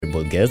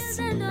incredible guests.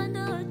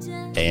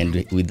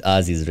 And with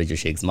us is Recho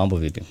Shakes. Mambo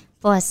vipi?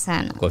 Poa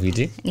sana. Kwa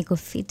fiti? Niko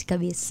fit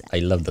kabisa.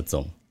 I love that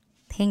song.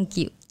 Thank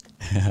you.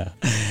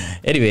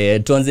 Anyway,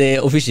 tuanze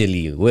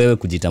officially. Wewe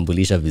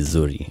kujitambulisha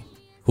vizuri.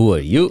 Who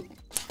are you?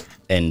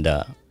 And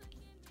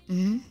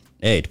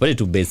tupate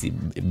tu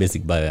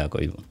basic bio yako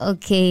hivyo.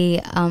 Okay,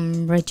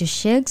 Recho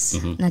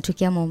Shakes,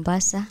 natokea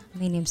Mombasa.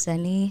 Mimi ni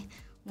msanii,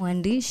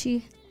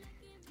 mwandishi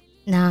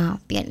na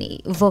pia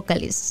ni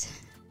vocalist.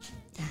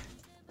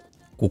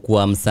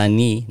 Kukuwa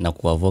msanii na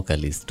kuwa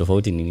vocalist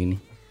tofauti ni nini?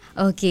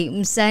 Okay,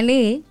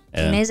 msanii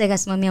inaweza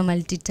ikasimamia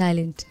multi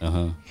talent.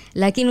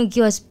 Lakini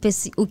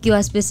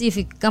ukiwa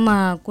specific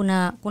kama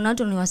kuna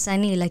watu ni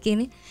wasanii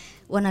lakini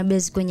wana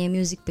base kwenye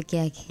music peke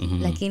yake.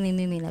 Lakini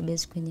mimi na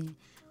base kwenye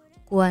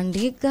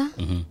kuandika,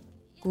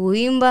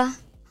 kuimba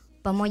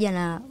pamoja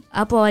na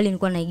hapo awali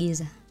nilikuwa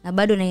naigiza na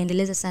bado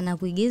naendeleza sana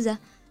kuigiza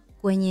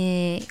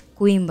kwenye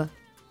kuimba.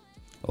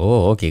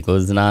 Oh, okay,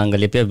 cause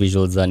naangalia pia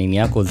visuals za nini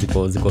yako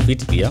ziko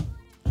fit pia.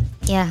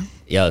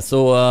 Yeah,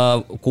 so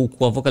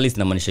kwa vocalist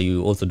inamaanisha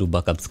you also do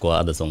backups kwa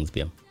other songs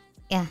pia.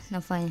 Yeah,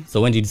 nafanya.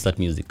 So when did you start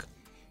music?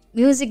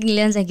 Music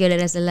nilianza nikiwa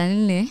darasa la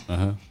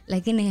 4.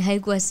 Lakini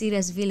haikuwa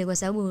serious vile kwa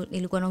sababu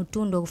nilikuwa na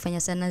utundu wa kufanya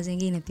sanaa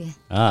zingine pia.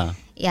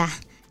 Yeah.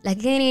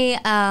 Lakini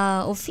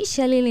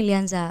officially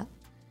nilianza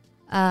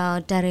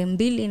tarehe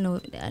 2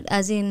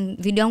 as in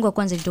video yangu ya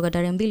kwanza ilitoka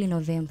tarehe 2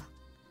 November.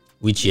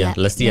 Which year?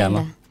 Last year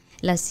ama?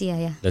 Last year,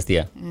 yeah. Last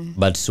year.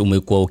 But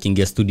umekuwa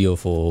ukiingia studio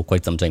for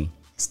quite some time.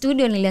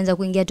 Studio nilianza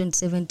kuingia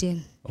 2017.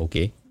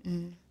 Okay.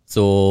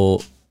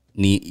 So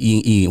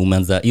ni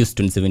umeanza hiyo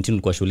 2017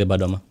 ulikuwa shule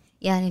bado ama?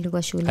 Yeah,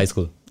 nilikuwa shule. High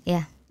school?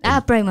 Yeah.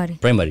 Primary.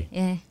 Primary?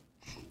 Yeah.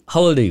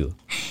 How old are you?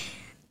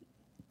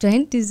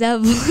 20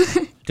 zapo.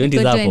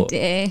 20 zapo?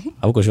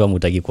 Hauko sure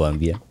mutaki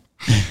kuambia.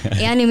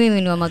 Yaani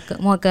mimi ni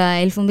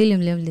mwaka 2000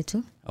 mlemle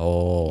tu.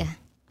 Oh. Yeah.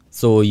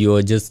 So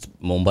you're just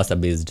Mombasa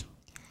based?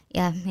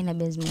 Yeah, mimi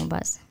based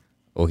Mombasa.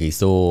 Okay,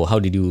 so how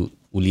did you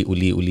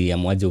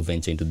uliamwaje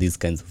venture into these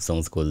kinds of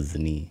songs cause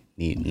ni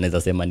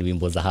naweza sema ni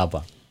wimbo za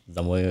hapa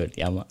za moyo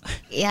ama?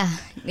 Yeah,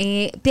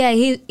 pia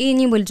hii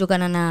nyimbo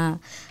ilitokana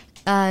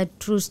na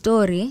true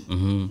story,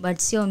 but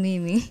sio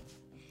mimi.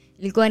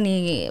 Ilikuwa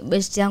ni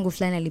best yangu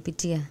fulani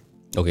alipitia.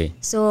 Okay.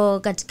 So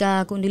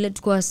katika kundi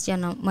letu kwa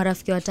wasichana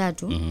marafiki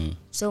watatu.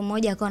 So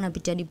mmoja akawa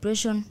anapitia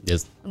depression.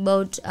 Yes.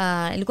 About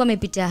ilikuwa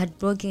amepitia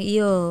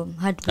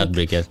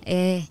heartbreak. Yes.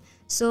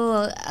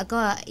 So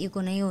akawa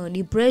yuko na hiyo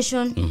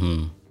depression.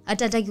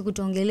 Hata hataki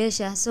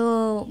kutongelesha.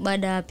 So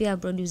baada pia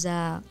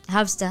producer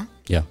Halfstar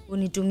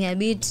unitumia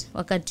beat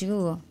wakati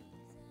huo.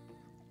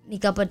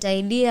 Nikapata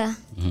idea,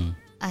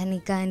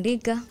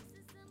 nikaandika.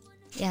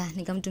 Yeah,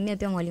 nikamtumia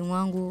pia mwalimu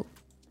wangu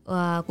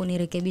wa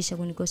kunirekebisha,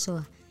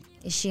 kunikosoa.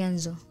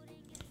 Eshianzo.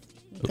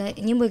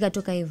 Nyimbo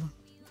ikatoka hivyo.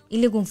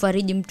 Ili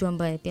kumfariji mtu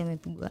ambaye pia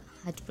amepigwa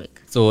heartbreak.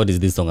 So what is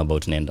this song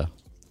about, Nenda?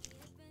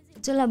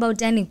 It's all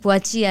about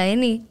kuachia,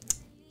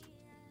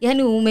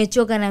 yani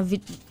umechoka na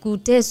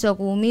kuteswa,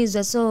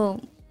 kuumizwa, so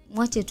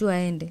mwache tu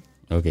aende.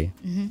 Okay.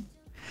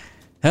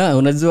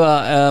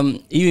 Unajua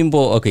hii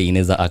wimbo okay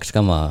inaweza act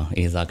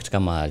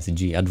kama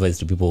siji advice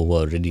to people who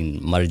are already in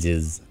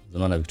marriages,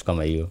 unaona vitu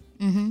kama hiyo.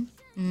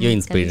 Your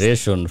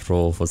inspiration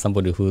for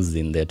somebody who's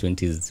in their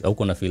 20s, au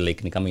kuna feel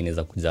like ni kama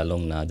inaweza kuja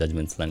along na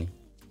judgments fulani?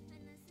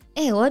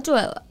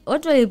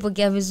 Watu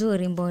walipokea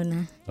vizuri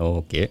mbona.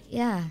 Okay.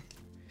 Yeah.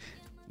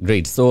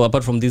 Great. So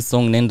apart from this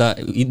song, Nenda,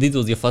 this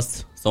was your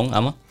first song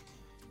ama?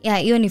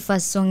 Yeah, hiyo ni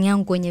first song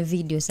yangu kwenye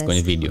video sasa.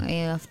 Kwenye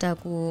video. After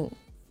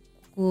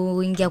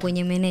kuingia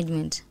kwenye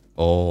management.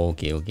 Oh,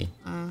 okay.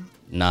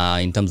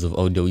 Na in terms of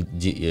audio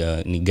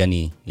ni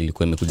gani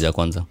ilikuwa imekuja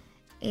kwanza?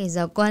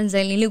 Za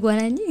kwanza nilikuwa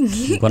na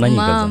nyingi.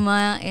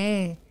 Mama,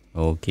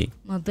 Okay.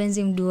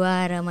 Mapenzi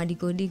mduara,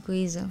 madikodiko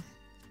hizo.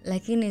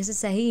 Lakini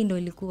sasa hii ndo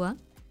ilikuwa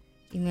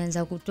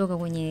imeanza kutoka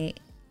kwenye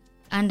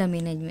under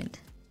management.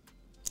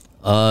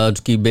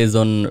 Tuki based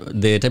on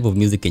the type of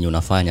music yenye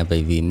unafanya hapa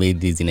hivi,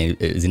 made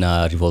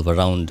zina revolve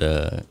around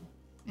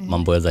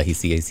mambo za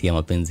hisia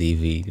mapenzi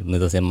hivi.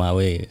 Unaweza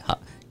sema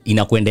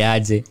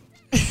inakwendeaje?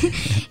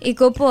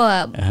 Iko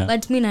poa,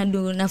 but mimi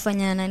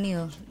nafanya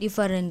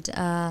different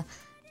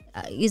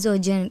hizo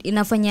genre.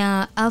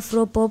 Inafanya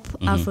afro pop,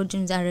 afro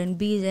tunes,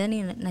 R&B,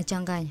 yani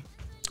nachanganya.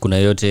 Kuna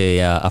yote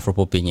ya afro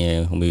pop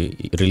yenye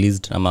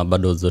released ama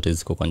bado zote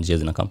ziko kwa njia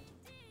zinakam?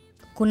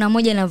 Kuna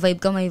moja na vibe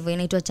kama hivyo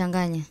inaitwa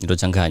Changanya.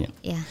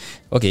 Yeah.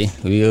 Okay,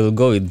 we will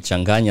go with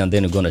Changanya and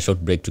then we're going to short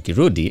break.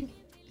 Tukirudi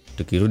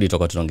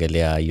tutakuwa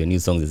tunaongelea your new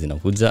songs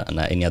zinakuja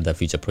na any other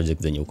future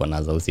projects zenye uko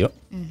nazo usio.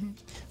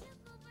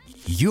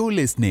 You're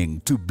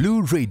listening to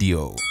Blue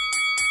Radio,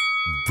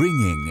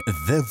 bringing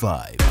the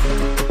vibe,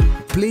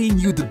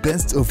 playing you the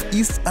best of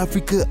East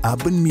Africa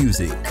urban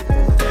music.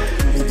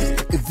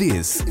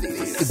 This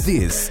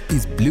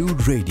is Blue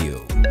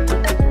Radio.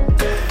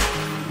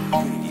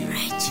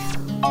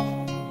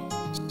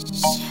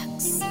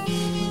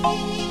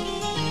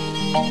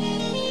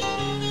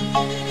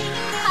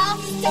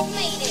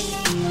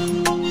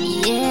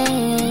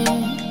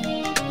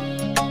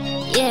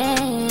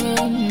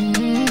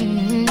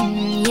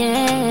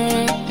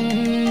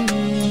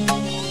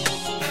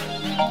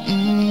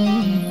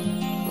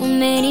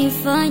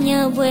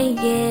 unanifanya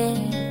bwege,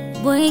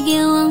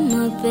 bwege wa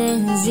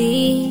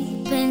mapenzi,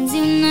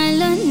 penzi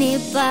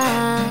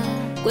unalonipa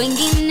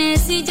kwengine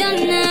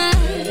sijana.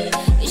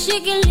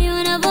 Shikilia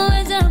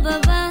unavyoweza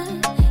baba,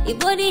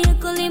 ibodi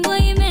yako limbo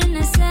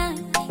imenasa.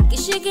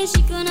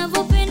 Kishike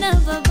unavyopenda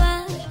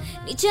baba,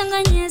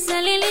 nichanganye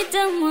asali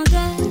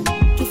litamwaga.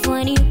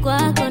 Kifuani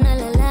kwako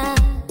nalala,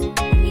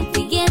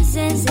 nipigie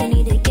zeze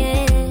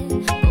nideke,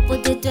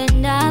 popote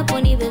tuendapo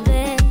ni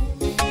bebe.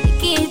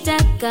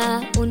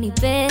 Nikitaka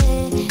unipe,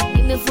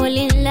 nimefall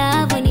in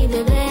love ni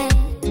bebe.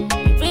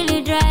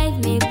 Really drive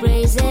me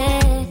crazy,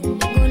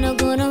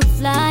 gonna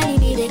fly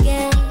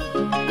nideke.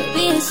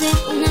 Baby say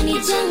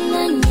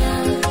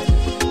unanichanganya,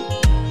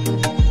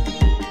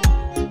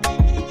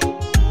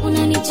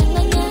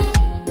 unanichanganya,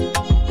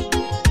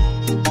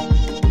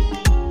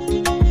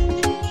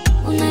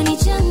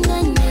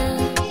 unanichanganya,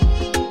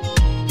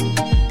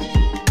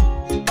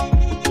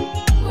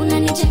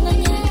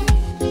 unanichanganya.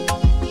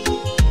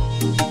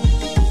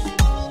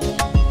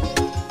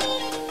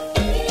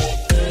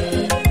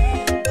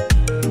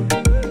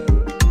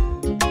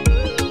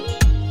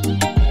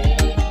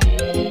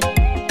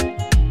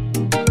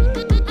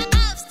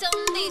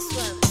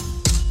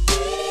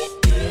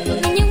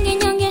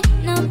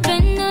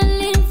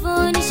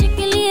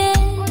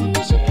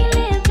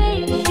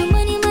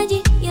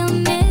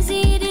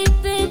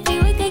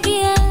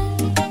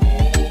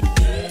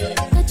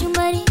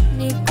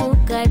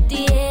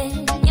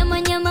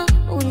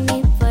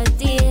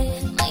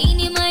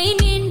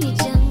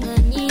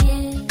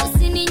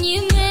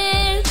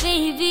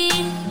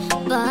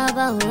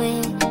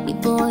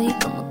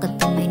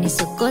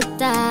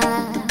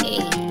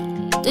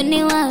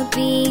 Tuni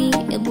wapi,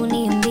 ebu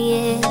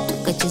niambie,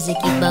 tukacheze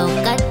kibao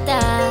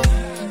kata.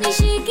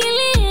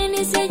 Nishikilie,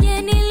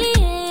 nisije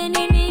nilie,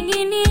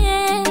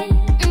 nininginie.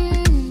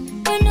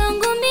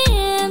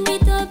 Wanangumie,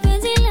 mbito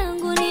penzi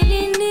langu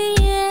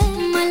nilindie.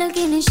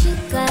 Malaki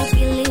nishika,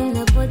 akili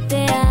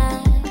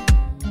unapotea.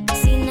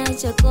 Sina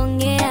cha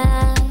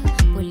kuongea,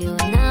 uli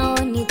wanao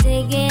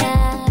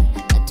nitegea.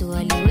 Watu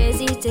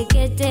waliwezi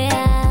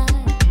teketea.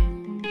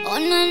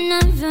 Ona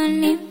navyo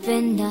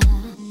nipenda,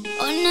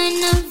 ona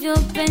navyo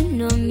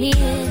pendo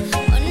mie,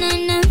 ona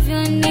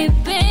navyo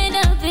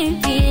nipenda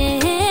baby.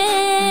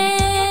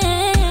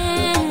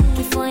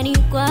 Kifuani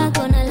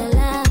kwako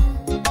nalala,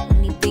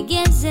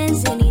 nipigie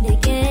zeze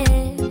nideke,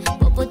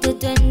 popote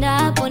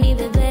tuendapo ni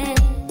bebe.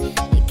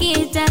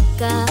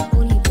 Nikitaka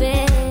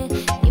unipe,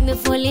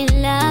 nimefall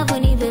in love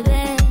ni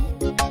bebe.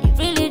 You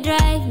really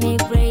drive me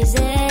crazy,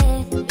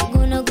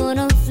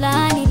 gonna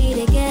fly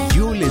nideke.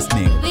 You're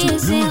listening to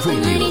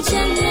Blue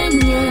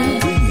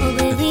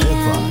Radio.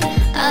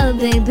 Oh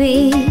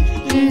baby,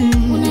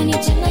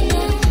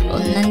 unanichanganya,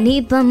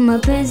 unanipa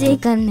mapenzi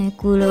kane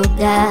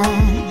kuloga.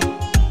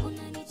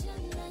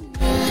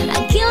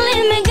 Akili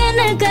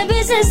imeganda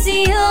kabisa,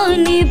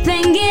 sioni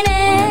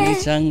pengine.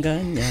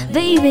 Unanichanganya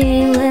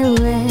Baby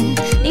wewe,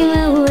 ni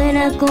wewe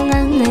na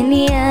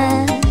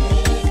kung'ang'ania.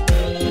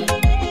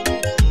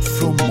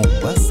 From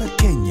Mombasa,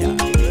 Kenya,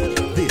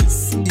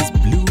 this is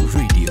Blue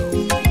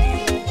Radio.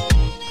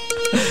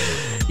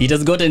 It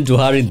has gotten to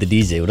her in the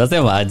DJ.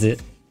 Unasema aje?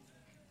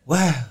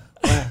 Wa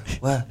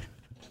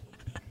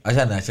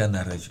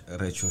achana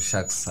Recho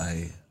Sharks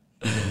sai.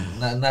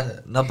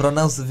 Na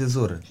pronounce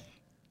vizuri.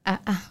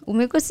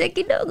 Umekosea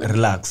kidogo.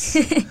 Relax.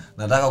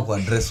 Nataka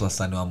kuaddress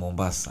wasanii wa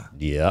Mombasa.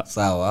 Yeah.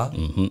 Sawa?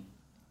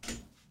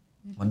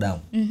 Madam.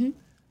 Mimi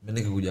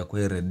nikikuja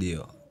kwa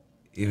radio,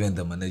 even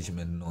the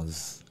management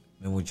knows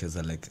mimi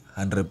hucheza like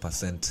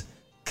 100%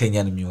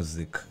 Kenyan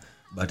music.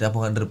 But hapo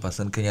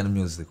 100% Kenyan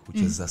music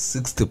hucheza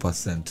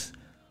 60%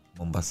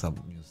 Mombasa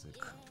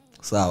music.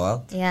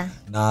 Sawa? Yeah.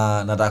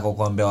 Na nataka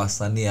kuambia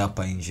wasanii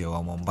hapa nje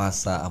wa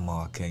Mombasa ama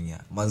wa Kenya,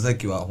 manze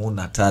kiwa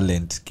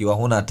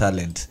huna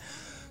talent,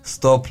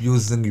 stop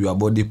using your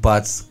body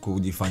parts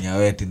kujifanya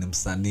wewe ni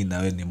msanii na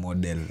wewe ni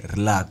model.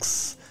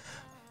 Relax.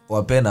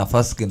 Wape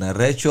nafasi kina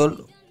Recho,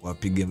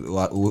 wapige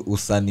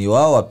usanii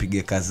wao,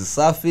 wapige kazi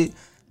safi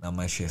na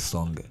maisha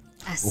songe.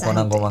 Uko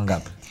na ngoma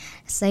ngapi?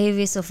 Sasa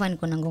hivi so far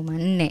niko na ngoma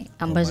 4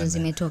 ambazo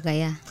zimetoka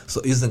ya.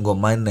 So hizo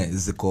ngoma 4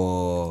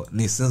 ziko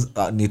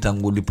ni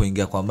tangu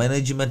ulipoingia kwa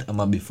management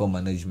ama before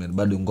management?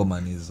 Bado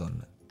ngoma ni hizo.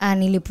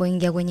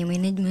 Nilipoingia kwenye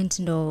management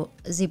ndo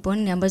zipo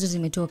 4 ambazo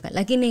zimetoka.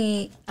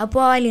 Lakini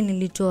hapo awali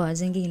nilitoa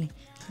zingine,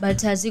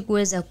 but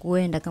hazikuweza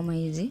kuenda kama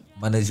hizi.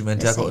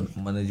 Management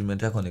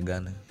yako ni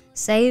gani?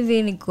 Sasa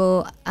hivi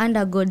niko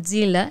under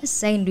Godzilla,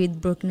 signed with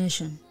Broke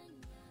Nation.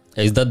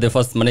 Is that the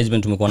first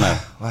management umekuwa nayo?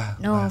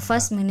 No,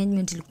 first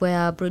management ilikuwa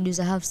ya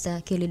producer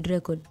Halfstar Kelly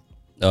Record.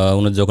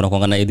 Unajua kuna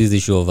kuangana this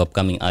issue of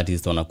upcoming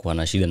artists wanakuwa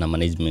na shida na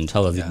management.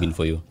 How has it been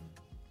for you?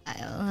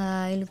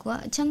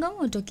 Ilikuwa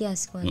changamoto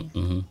kiasi kwanza.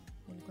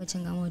 Ilikuwa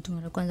changamoto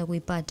mara kwanza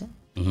kuipata.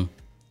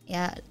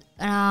 Ya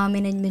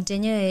management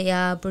yenyewe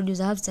ya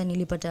producer Halfstar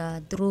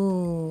nilipata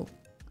through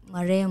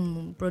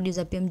marehemu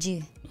producer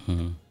PMG.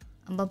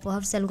 Ambapo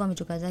Halfstar alikuwa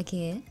ametoka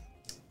zake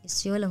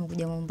Isiola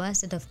mkuja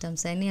Mombasa tafuta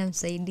msanii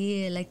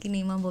amsaidie,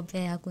 lakini mambo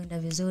pia hayakwenda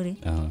vizuri.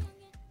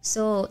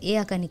 So yeye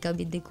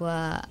akanikabidhi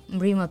kwa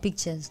Mrima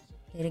Pictures.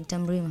 director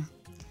Mrima.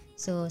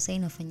 So sasa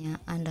inafanya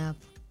Under Up.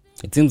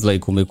 It seems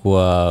like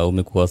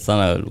umekuwa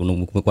sana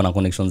umekuwa na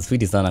connections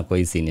fiti sana kwa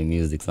hii scene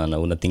music sana.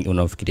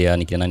 Unafikiria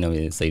ni kina nani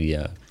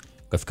wamesaidia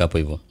kufika hapo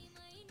hivyo?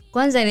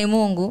 Kwanza ni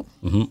Mungu.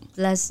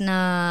 Plus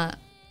na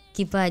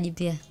kipaji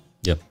pia.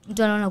 Yeah.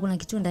 Mtu anaona kuna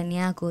kitu ndani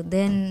yako,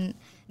 then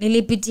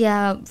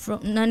nilipitia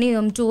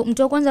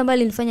mtu wa kwanza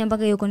ambaye alifanya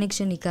mpaka hiyo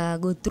connection ika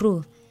go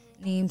through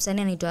ni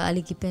msanii anaitwa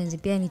Ali Kipenzi,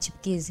 pia ni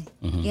chipkizi.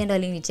 Yeye ndo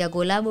alinitia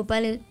collab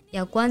pale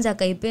ya kwanza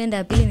akaipenda,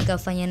 ya pili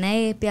nikafanya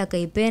naye pia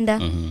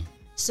akaipenda.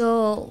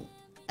 So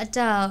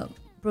hata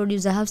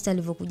producer Hafsta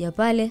alivyokuja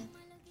pale,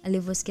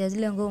 alivyosikia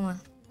zile ngoma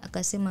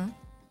akasema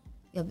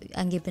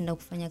angependa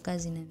kufanya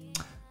kazi na mimi.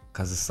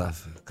 Kazi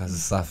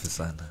safi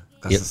sana.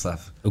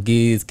 Safi.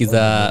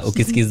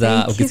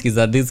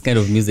 Ukisikiza this kind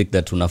of music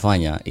that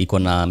unafanya iko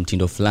na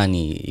mtindo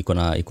fulani,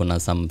 iko na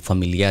some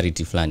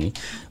familiarity fulani.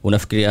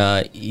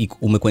 Unafikiria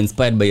umekuwa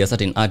inspired by a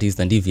certain artist,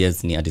 and if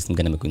yes, ni artist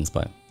mgani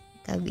amekuinspire?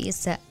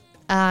 Kabisa.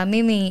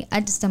 Mimi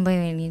artist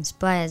ambaye ni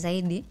inspire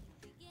zaidi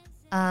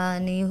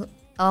ni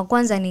wa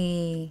kwanza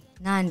ni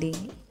Nandi,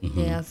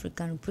 the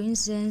African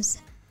Princess.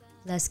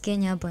 Last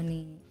Kenya hapa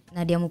ni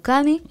Nadia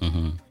Mukami.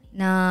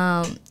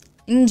 Na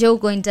nje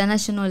huko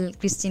international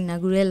Christina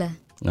Aguilera.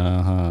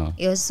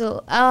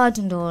 So hawa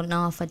watu ndo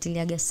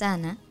nawafuatiliaga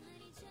sana.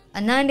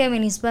 Nandi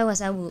ameninspire kwa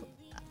sababu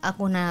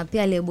akona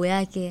pia lebo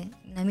yake,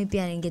 na mimi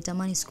pia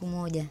ningetamani siku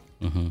moja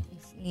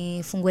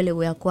nifungue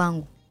lebo ya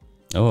kwangu.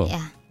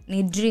 Yeah,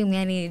 ni dream,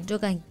 yani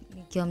toka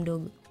nikiwa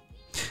mdogo.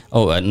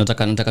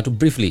 Nataka tu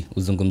briefly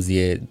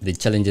uzungumzie the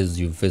challenges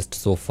you've faced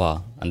so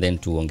far, and then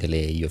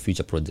tuongelee your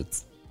future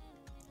projects.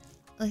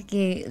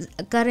 Okay,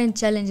 current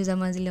challenges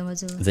ama zile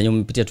ambazo zenye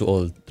umepitia to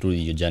all through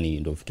your journey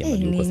ndio ufikie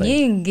mahali uko sasa.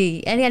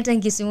 Nyingi. Yaani hata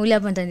nikisimulia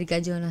hapa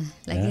nitaandika jona.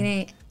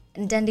 Lakini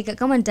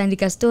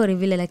nitaandika story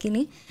vile,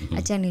 lakini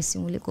acha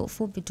nisimulie kwa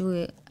ufupi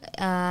tu.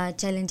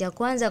 Challenge ya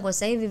kwanza kwa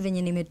sasa hivi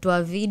venye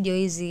nimetoa video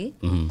hizi,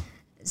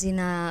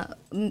 zina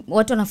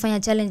watu wanafanya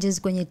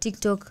challenges kwenye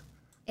TikTok.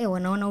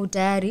 Wanaona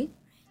utayari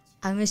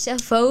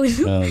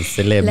ameshafaulu.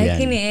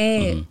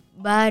 Lakini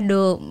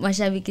bado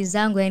mashabiki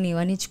zangu yani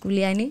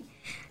wanichukuliani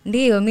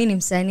ndio mimi ni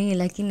msanii,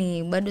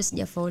 lakini bado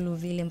sijafaulu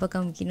vile,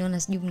 mpaka mkiniona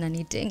sijui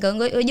mnanitenga.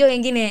 Unajua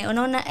wengine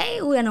wanaona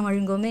huyu ana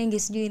maringo mengi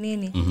sijui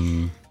nini.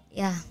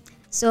 Yeah.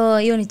 So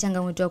hiyo ni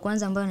changamoto ya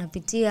kwanza ambayo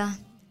napitia.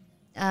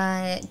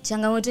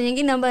 Changamoto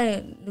nyingine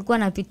ambayo nilikuwa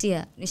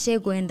napitia, nishai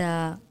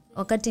kuenda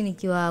wakati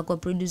nikiwa kwa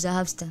producer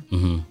Hafsta.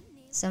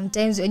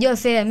 Sometimes unajua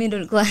fair mimi ndo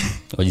nilikuwa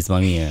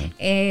wajisimamia.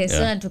 So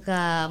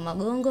natoka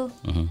Magongo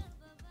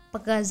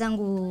paka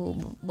zangu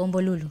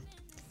Bombolulu.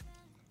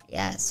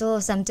 Yeah,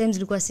 so sometimes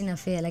ilikuwa sina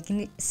fare,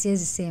 lakini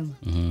siwezi sema.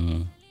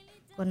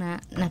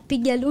 Kuna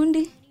napiga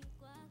lundi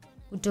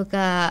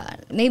kutoka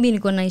maybe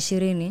niko na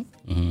 20,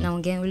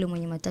 naongea yule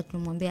mwenye matatu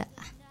namwambia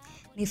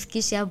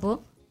nifikishe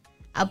hapo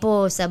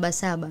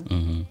 77.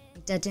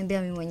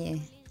 Nitatembea mimi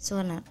mwenyewe.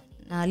 So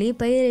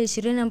nalipa ile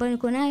 20 ambayo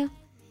niko nayo,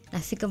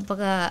 nafika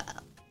mpaka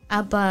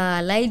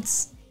hapa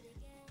lights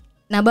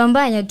na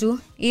bambanya tu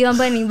hiyo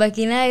ambayo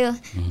nibaki nayo.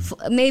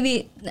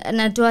 Maybe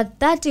natoa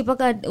 30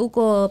 paka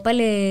huko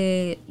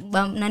pale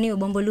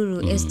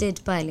Bombolulu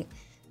estate pale,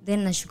 then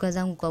nashuka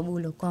zangu kwa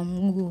bulo kwa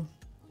mguu.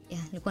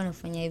 Yeah, nilikuwa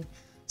nafanya hivyo.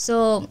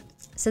 So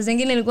saa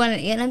zingine nilikuwa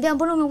ananiambia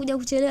mbona umekuja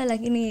kuchelewa,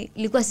 lakini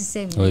ilikuwa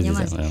sisemi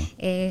nyamaza.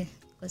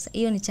 Kwa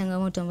hiyo ni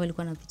changamoto ambayo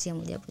nilikuwa napitia,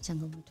 moja hapo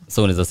changamoto.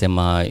 So unaweza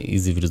sema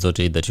hizi vitu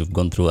zote that you've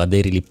gone through, are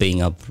they really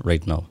paying up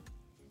right now?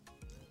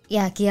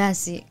 Yeah,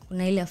 kiasi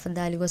kuna ile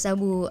afadhali kwa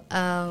sababu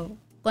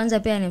kwanza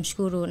pia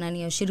nimshukuru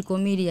Shiriko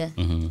Media.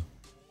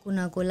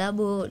 Kuna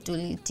kolabo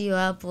tulitio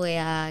hapo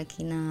ya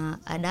kina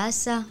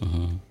Adasa.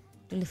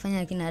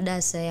 Tulifanya kina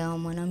Adasa ya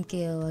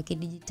mwanamke wa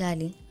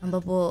kidijitali,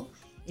 ambapo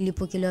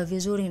ilipokelewa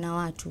vizuri na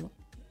watu.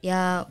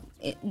 Ya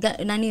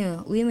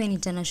Women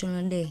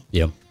International Day.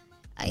 Yeah.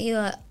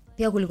 Hiyo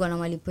pia kulikuwa na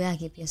malipo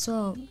yake pia.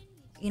 So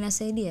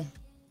inasaidia.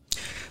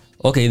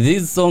 Okay,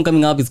 this song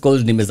coming up is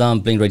called Nimezama.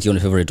 I'm playing right here on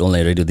your favorite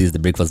online radio. This is The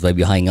Breakfast Vibe.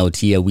 You're hanging out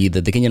here with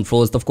the Kenyan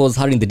Frost, of course,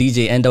 Harry the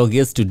DJ, and our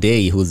guest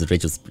today, who's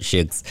Recho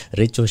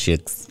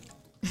Shakes.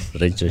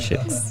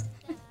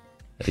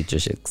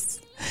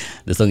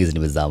 The song is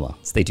Nimezama.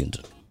 Stay tuned.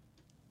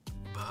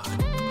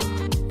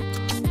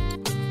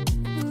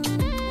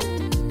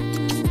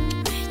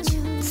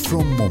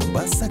 From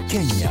Mombasa,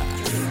 Kenya,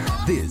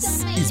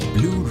 this is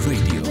Blue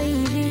Radio.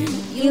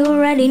 You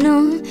already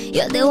know,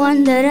 you're the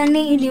one that I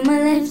need in my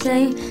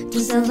lifetime to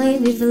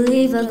survive. If you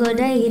leave, I go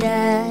die.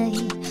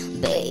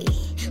 Babe,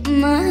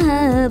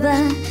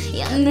 mahaba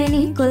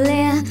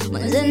yamenikolea,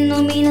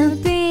 mwanzano mimi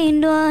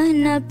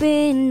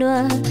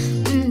napendwa.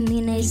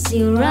 Mimi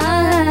naisi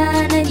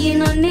raha,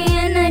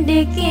 najinonea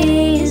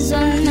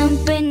nadekezwa,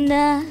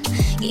 nampenda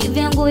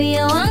kivyangu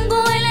ya wangu,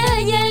 wala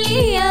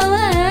hajali ya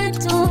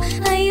watu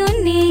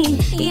hayuni,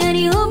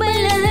 yari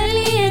ubala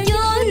hali ya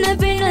juu,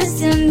 napendwa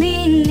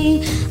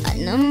siamini.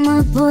 Ana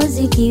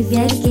mapozi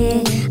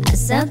kivyake,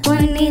 asa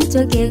kwa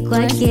nitoke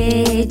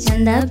kwake,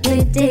 chanda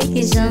pete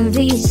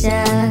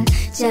kishamvisha,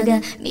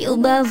 chaga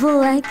miubavu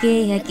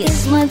wake, yake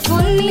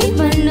smartphone ni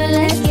pando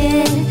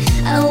lake,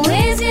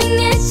 hawezi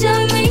niacha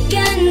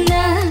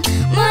umeganda,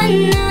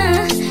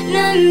 maana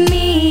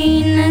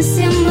nami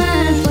nasema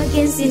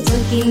kwake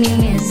sitoki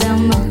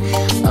nimezama.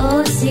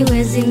 Oh,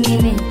 siwezi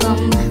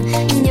nimekwama,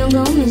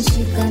 nyonga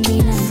umeshika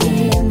mina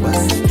sema.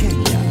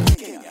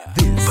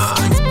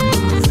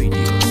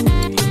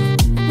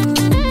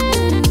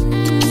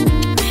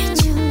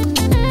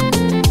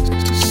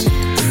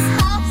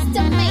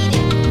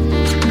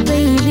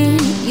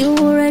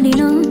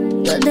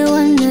 The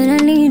one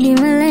that I need in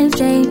my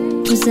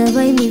lifetime. To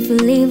survive if you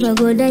live I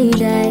go die.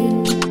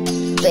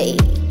 Babe,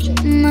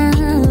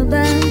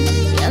 mahaba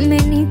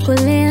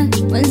yamenikolea,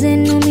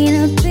 wenzenu mimi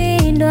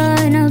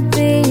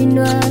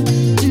napendwa.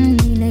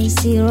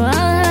 Nahisi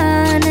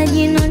raha,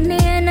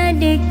 najinonea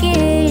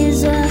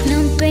nadekezwa.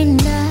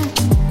 Nampenda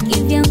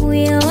kivyangu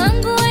ya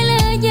wangu wala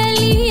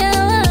hajali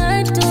ya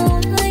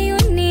watu.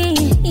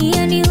 Hayuni,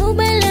 yani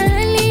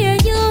ubalali ya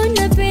juu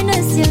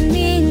napenda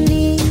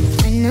siamini.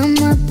 Ana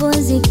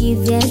mapozi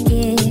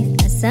kivyake,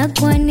 asa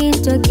kwani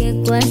toke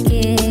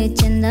kwake.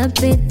 Chanda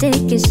pete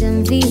kisha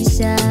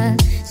mvisha,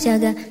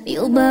 shaga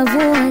miubavu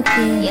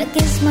wake.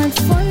 Yake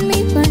smartphone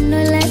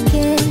mipando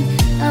lake,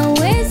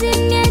 hawezi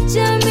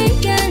niacha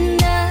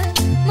umeganda,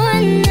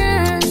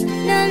 maana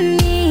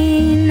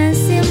nami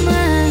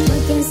nasema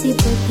kwake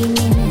sitoki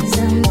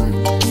nimezama.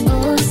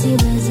 Oh,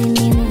 siwezi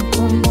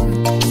nimekwama,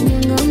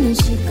 nyonga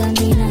umeshika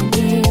mina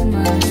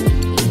dema.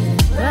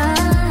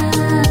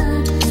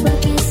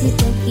 Kwake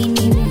sitoki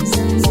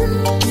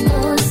nimezama.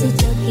 Oh,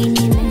 sitoki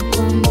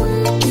nimekwama,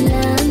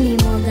 lami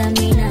moga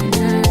mina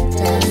nata.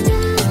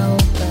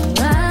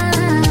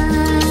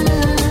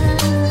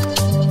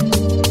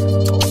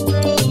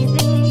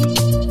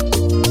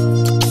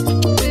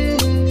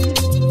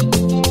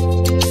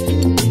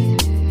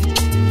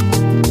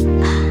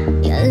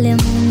 Yale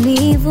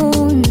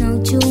maumivu na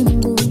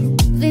uchungu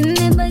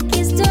vimebaki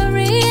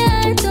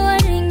historia,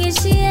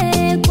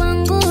 tuwaringishie kwa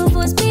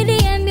nguvu.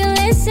 Speedy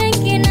ambulance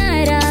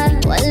kinara,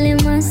 wale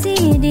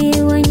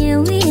masidi wenye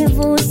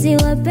wivu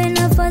siwape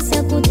nafasi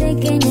ya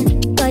kutekenya.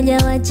 Kaja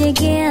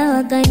wachekea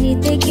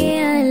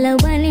wakanitekea,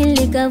 lawani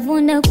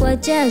likavunda kwa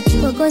chachu.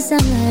 Kwa kosa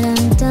mara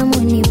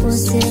mtamu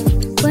nipose,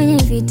 kwenye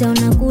vita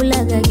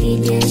unakulaga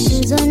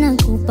kijeshi. Zona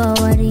kupa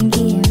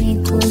waringie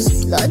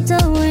mikosi,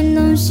 loto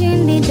wendo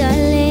mshindi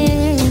dale.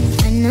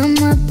 Ana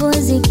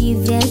mapozi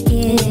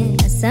kivyake,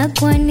 asa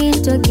kwani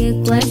toke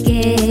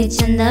kwake.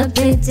 Chanda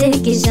pete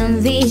kisha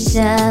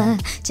mvisha,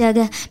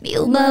 chaga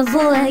miubavu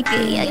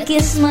wake.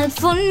 Yake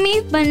smartphone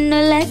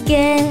mipando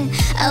lake,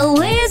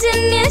 hawezi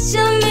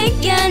niacha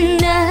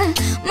umeganda,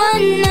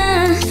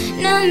 maana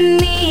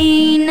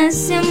nami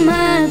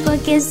nasema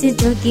kwake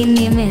sitoki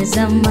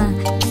nimezama.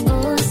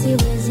 Oh,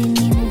 siwezi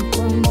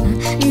nimekwama,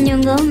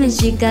 nyonga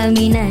umeshika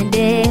mina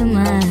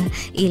dema.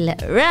 Ila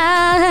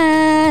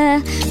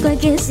raha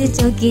kwake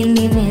sitoki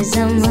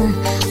nimezama.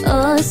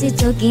 Oh,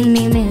 sitoki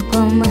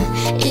nimekwama,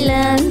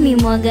 ila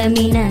mimwaga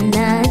mina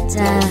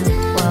nata.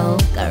 Wow,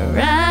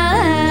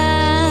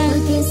 karaha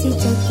kwake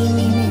sitoki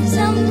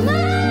nimezama.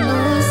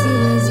 Oh,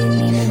 siwezi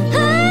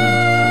nimekwama,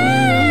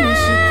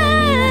 umeshika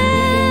mina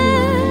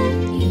dema.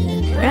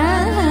 Ila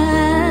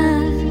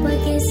raha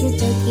kwake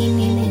sitoki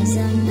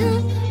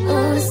nimezama.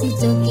 Oh,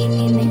 sitoki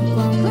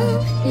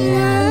nimekwama,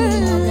 ila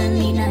mimwaga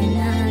mina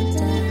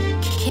nata.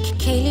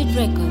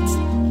 Records.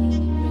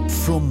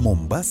 From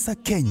Mombasa,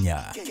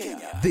 Kenya,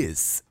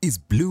 this is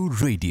Blue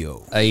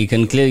Radio. I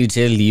can clearly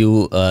tell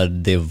you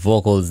the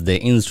vocals, the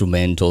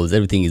instrumentals,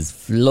 everything is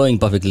flowing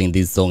perfectly in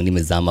this song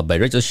Nimezama by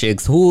Recho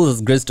Shakes, who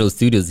has graced our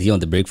studios here on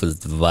the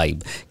Breakfast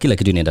Vibe. Kila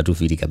kitu inaenda tu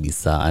fiti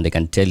kabisa, and I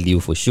can tell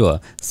you for sure,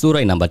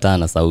 sura inambatana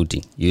na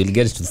sauti. You'll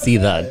get to see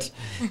that.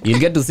 You'll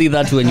get to see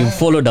that when you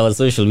followed our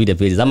social media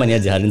pages. Ama ni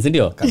aje Harin,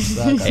 sindio?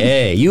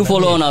 Hey, you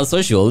follow on our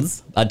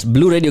socials at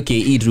Blue Radio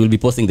KE. It will be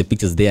posting the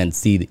pictures there and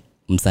see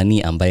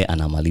msanii ambaye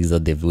anamaliza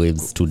the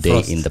waves today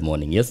Frost. In the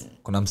morning. Yes.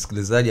 Kuna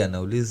msikilizaji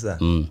anauliza.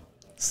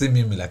 Si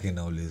mimi lakini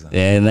nauliza.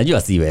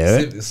 Najua si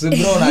wewe. Si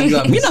bro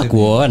najua mimi. Mimi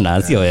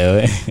nakuona sio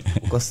wewe.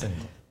 Uko single?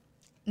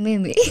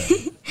 Mimi.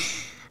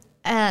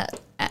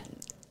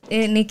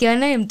 Nikiwa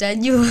naye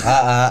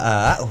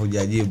mtajua.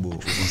 Hujajibu.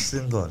 Uko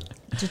single?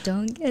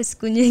 Tutaongea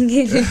siku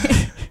nyingine.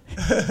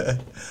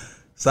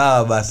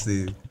 Sawa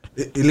basi.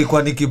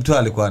 Ilikuwa ni Kipto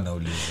alikuwa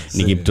anauliza.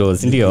 Ni Kipto,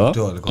 si ndio?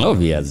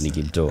 Obvious ni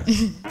Kipto.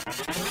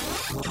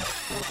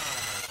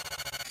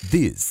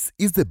 This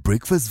is the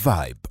Breakfast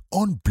Vibe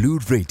on Blue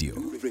Radio.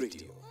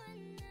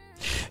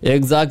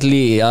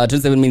 Exactly.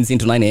 27 minutes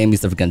into 9 a.m.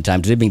 East African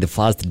time. Today being the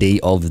first day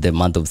of the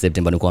month of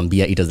September.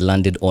 Nukwambia, it has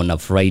landed on a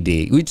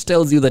Friday, which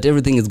tells you that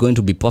everything is going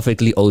to be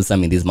perfectly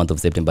awesome in this month of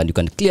September. And you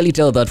can clearly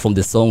tell that from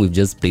the song we've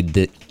just played,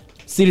 the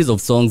series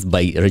of songs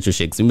by Recho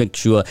Shakes. We make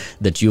sure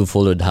that you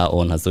followed her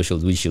on her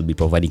socials, which she'll be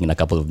providing in a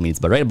couple of minutes.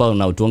 But right about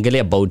now, tuongele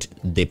about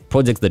the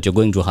projects that you're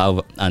going to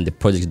have and the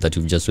projects that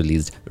you've just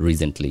released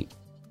recently.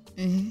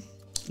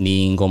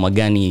 Ni ngoma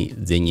gani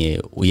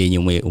zenye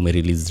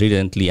umerelease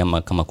recently,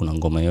 ama kama kuna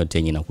ngoma yote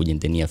yenye inakuja in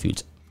the near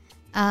future?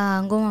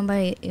 Ngoma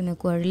ambayo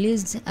imekuwa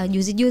released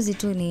juzi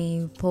tu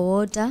ni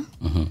Powota,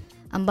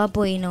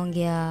 ambapo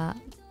inaongea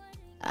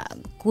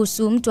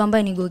kuhusu mtu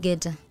ambaye ni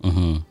go-getter.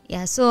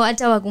 Yeah, so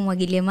hata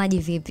wakumwagilia maji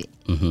vipi.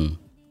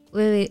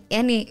 Wewe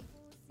yani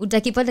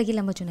utakipata kile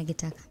ambacho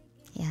unakitaka.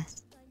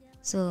 Yes.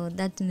 So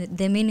that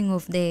the meaning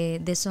of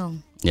the song.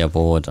 Yeah,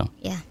 pour water.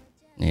 Yeah.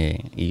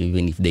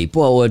 Even if they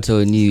pour water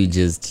on you,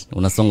 just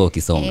unasonga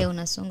ukisonga.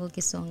 Unasonga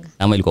ukisonga.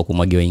 Ama ilikuwa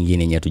kumwagia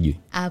wengine yenye hatujui.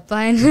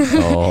 Hapana.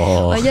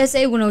 Unajua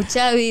sasa kuna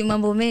uchawi,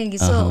 mambo mengi.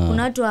 So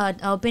kuna watu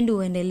hawapendi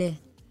uendelee.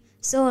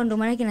 So ndo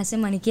maana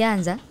nasema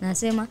nikianza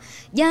nasema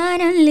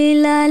jana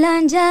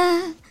nililala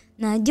njaa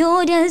na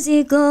juhudi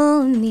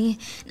sikomi,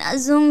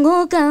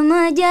 nazunguka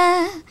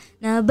maja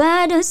na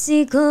bado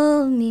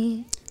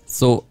sikomi.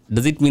 So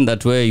does it mean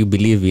that where you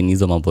believe in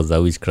hizo mambo za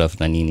witchcraft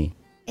na nini?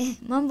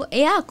 Mambo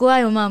yako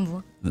hayo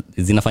mambo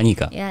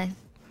zinafanyika?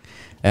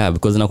 Yeah,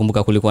 because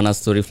nakumbuka kulikuwa na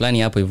story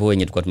fulani hapo hivyo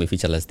yenye tulikuwa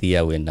tumeficha last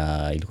year when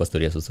ilikuwa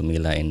story ya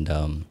Susumila and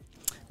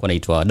kwa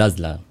naitwa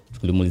Dazzler.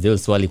 Tulimuulizia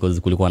swali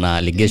because kulikuwa na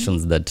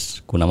allegations that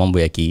kuna mambo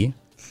ya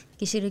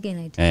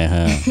kishirikina ito.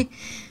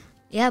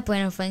 Yapo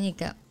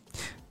yanafanyika.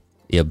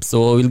 Yep,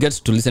 so we'll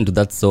get to listen to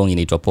that song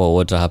inaitwa Pour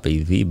Water hapa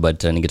hivi,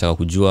 but ningetaka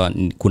kujua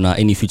kuna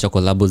any future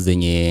collabs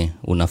zenye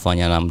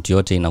unafanya na mtu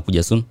yote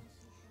inakuja soon?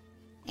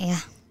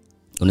 Yeah.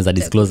 Unaweza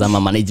disclose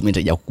ama management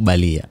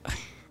hajakukubalia?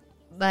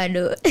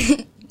 Bado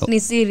ni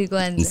siri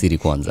kwanza. Ni siri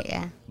kwanza.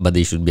 Yeah. But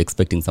they should be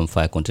expecting some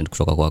fire content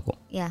kutoka kwako.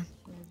 Yeah.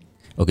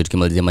 Okay,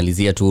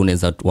 tukimalizia tu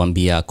unaweza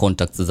tuambia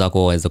contacts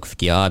zako waweza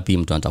kufikia wapi,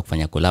 mtu anataka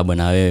kufanya collab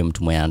na wewe,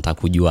 mtu mwenye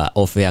anataka kujua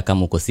offer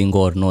kama uko single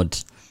or not.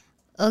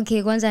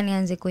 Okay, kwanza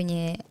nianze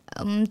kwenye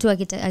mtu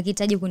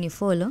akihitaji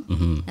kunifollow.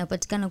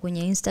 Napatikana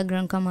kwenye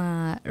Instagram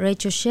kama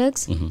Recho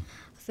Shakes.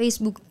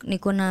 Facebook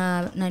niko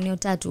na nani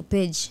 3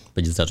 page.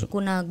 Pages 3.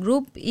 Kuna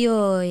group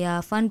hiyo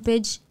ya fan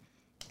page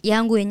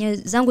yangu yenyewe,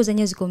 zangu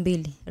zenyewe ziko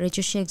 2,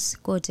 Recho Shakes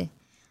kote.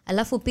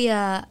 Alafu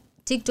pia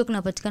TikTok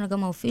napatikana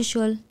kama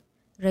official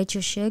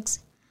Recho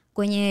Shakes.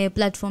 Kwenye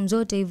platform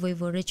zote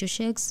hivyo Recho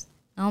Shakes.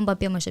 Naomba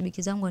pia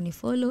mashabiki zangu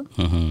wanifollow.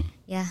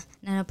 Yeah,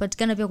 na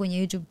napatikana pia kwenye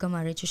YouTube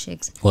kama Recho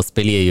Shakes.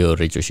 Waspelie hiyo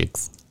Recho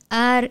Shakes.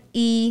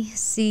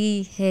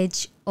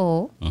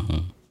 RECHO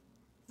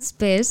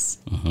space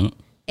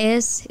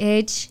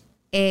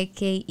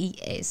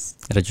SHAKES.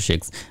 Recho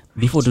Shakes.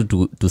 Before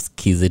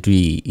tusikize tu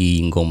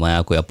hii ngoma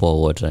yako ya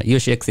Pour Water. Hiyo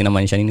Shakes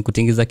inamaanisha nini,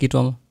 kutingiza kitu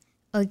ama?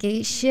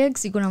 Okay,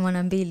 Shakes iko na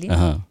maana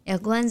 2. Ya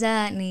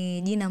kwanza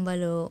ni jina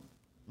ambalo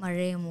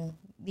marehemu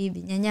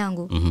bibi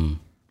nyanyangu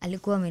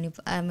alikuwa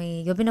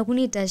amependa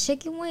kuniita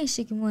Sheki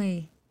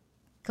Mwei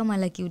kama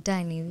la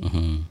kiutani hivi.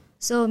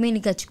 So mimi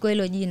nikachukua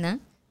hilo jina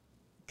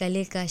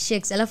kaleka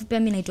Shakes. Alafu pia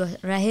mimi naitwa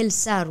Rahel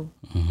Saru.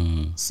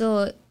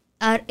 So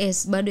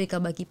RS bado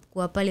ikabaki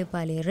kwa pale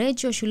pale.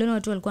 Recho shuleni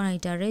watu walikuwa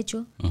wanaita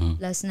Recho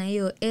plus na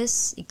hiyo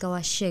S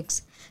ikawa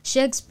Shakes.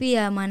 Shakes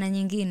pia maana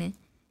nyingine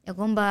ya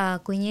kwamba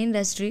kwenye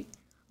industry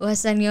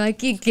wasanii wa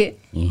kike.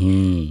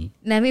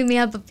 Na mimi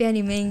hapa pia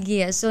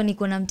nimeingia, so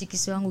niko na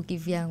mtikiso wangu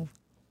kivyangu.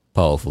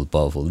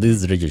 Powerful. This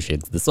is Recho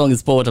Shakes. The song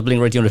is Pour Water,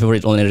 playing right here on your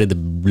favorite online radio, the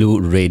Blue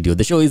Radio.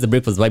 The show is The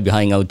Breakfast Vibe. You're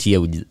hanging out here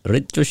with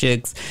Recho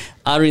Shakes,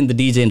 Aaron the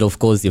DJ, and of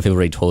course your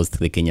favorite host,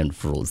 the Kenyan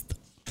Frost.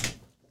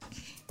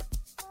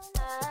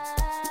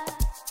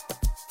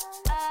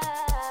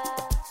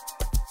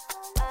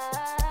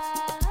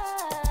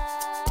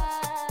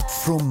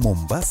 From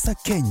Mombasa,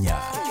 Kenya,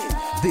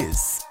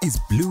 this is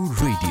Blue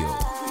Radio.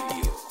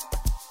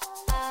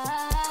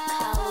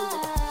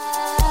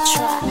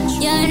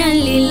 Jana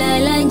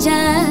nililala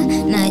njaa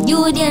na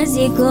juhudi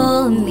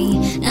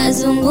sikomi,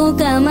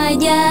 nazunguka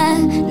maja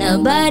na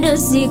bado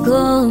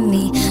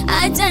sikomi.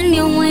 Hata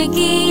niumwe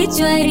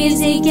kichwa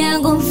riziki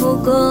yangu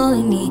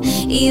mfukoni,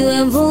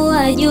 iwe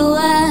mvua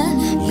jua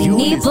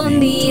nipo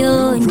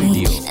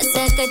mbioni.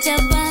 Nasaka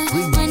chapa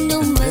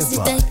mandumba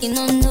sitaki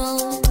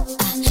nono,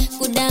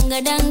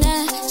 kudanga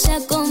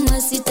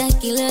shakoma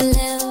sitaki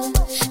leo,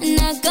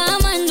 na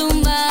kama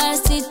ndumba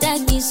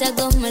sitaki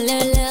shakoma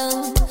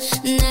leo.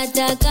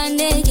 Nataka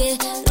ndege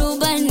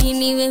rubani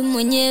niwe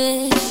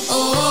mwenyewe.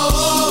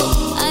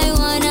 I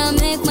wanna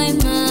make my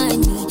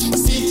money.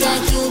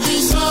 Sitaki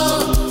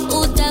ubisho,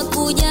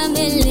 utakuja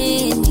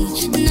mbeleni.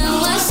 Na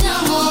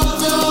washa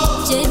moto,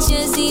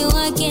 chechezi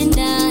wake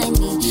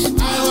ndani.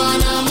 I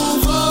wanna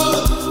move on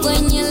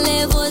kwenye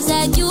level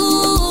za juu.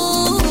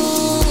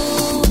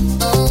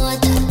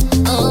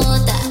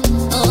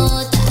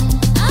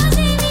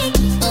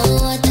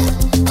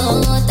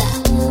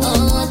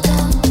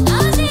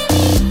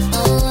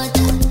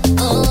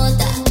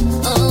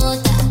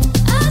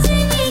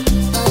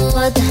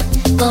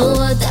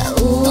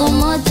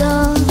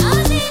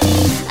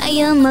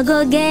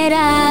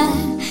 Magogera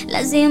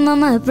lazima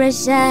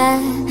mapresha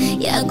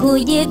ya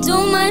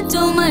kujituma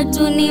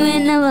tuniwe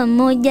na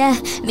pamoja,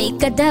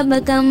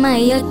 mikataba kama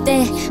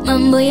yote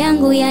mambo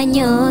yangu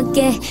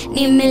yanyoke,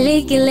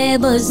 nimiliki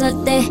lebo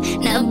zote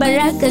na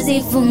baraka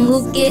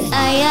zifunguke.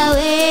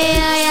 Ayawe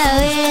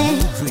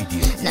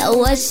na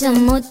washa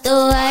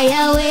moto,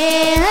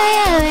 ayawe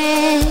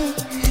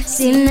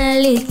sina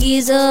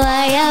likizo,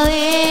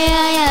 ayawe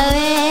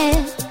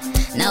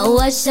na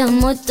washa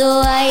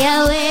moto,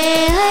 ayawe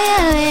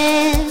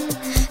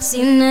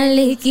sina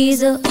likizo.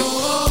 likizo.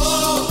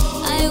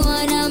 I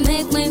wanna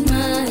make my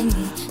money.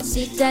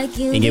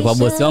 Ingekuwa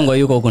bosi wangu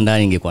yuko huko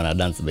ndani ingekuwa na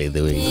dance by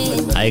the way.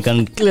 I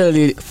can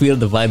clearly feel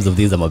the vibes of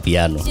this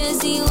amapiano.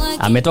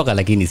 Ametoka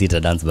lakini sita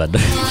dance bado.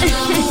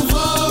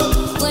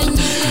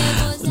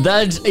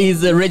 That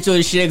is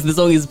Recho Shakes. The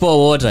song is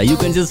Pour Water. You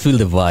can just feel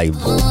the vibe.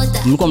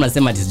 Mlikuwa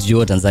mnasema ati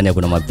sijui Tanzania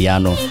kuna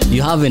mapiano.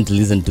 You haven't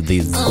listened to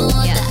this.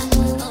 Yeah.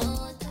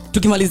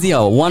 Tukimalizia,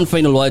 one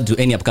final word to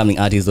any upcoming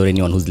artist or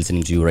anyone who's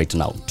listening to you right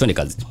now. Twende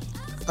kazi.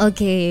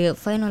 Okay,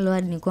 final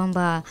word ni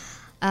kwamba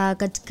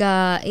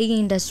katika hii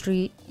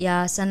industry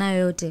ya sanaa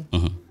yote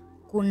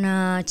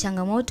kuna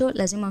changamoto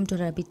lazima mtu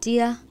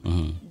anapitia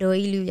ndio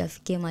ili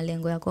uyafikie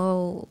malengo yako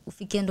au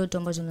ufikie ndoto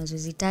ambazo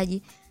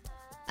unazozihitaji.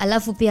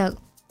 Alafu pia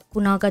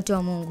kuna wakati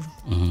wa Mungu.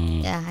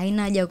 Yeah,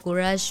 haina haja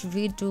kurush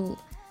vitu.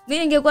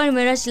 Mimi ningekuwa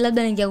nimerush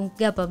labda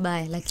ningeangukia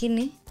pabaya,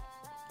 lakini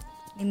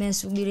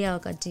nimesubiria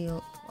wakati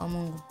wa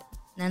Mungu.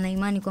 Na na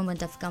imani kwamba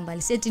nitafika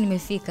mbali. Seti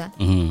nimefika,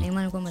 na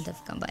imani kwamba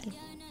nitafika mbali.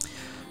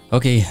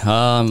 Okay,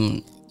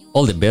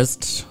 all the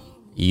best.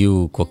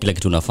 You kwa kila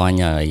kitu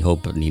unafanya. I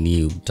hope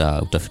nini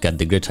utafika at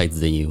the great heights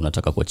that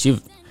unataka kuachieve.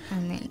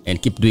 Amen. And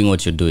keep doing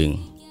what you're doing.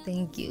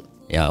 Thank you.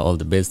 Yeah, all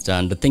the best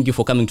and thank you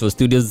for coming to our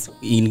studios.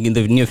 In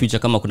the near future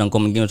kama kuna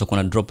ngoma nyingine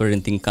utakuwa na drop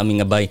anything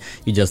coming by,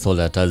 you just hold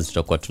at us,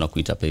 tutakuwa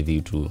tunakuita hapa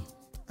hivi tu.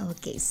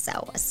 Okay,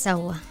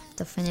 sawa.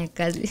 Tutafanya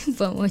kazi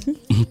pamoja.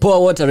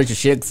 Pour Water, Recho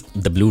Shakes,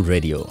 the Blue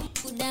Radio.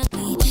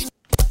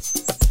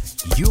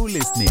 You're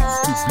listening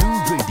to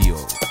Blue Radio,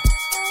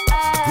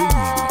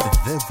 bringing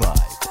the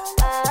vibe.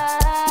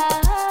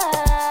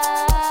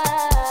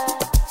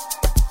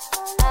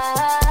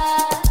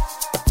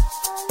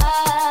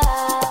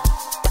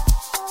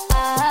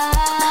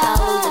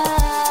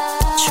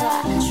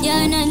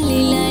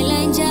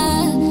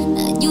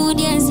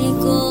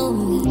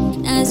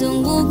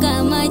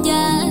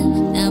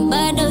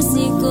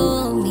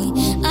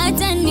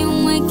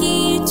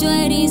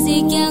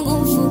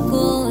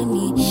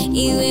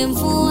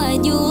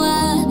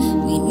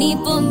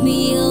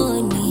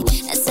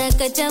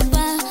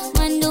 Chapa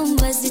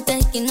mandumba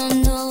sitaki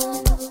nono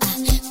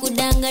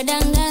kudanga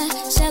danga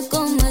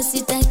shakoma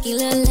sitaki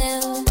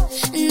leo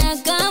na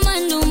kama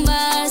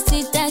ndumba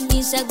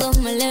sitaki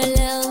shakoma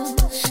leo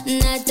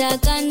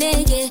nataka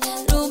ndege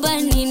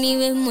rubani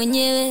niwe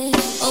mwenyewe.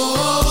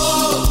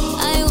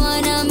 I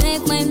wanna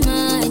make my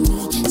money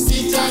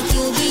sitaki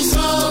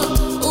ubisho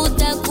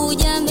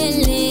utakuja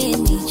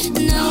mbeleni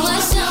na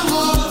washa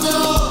moto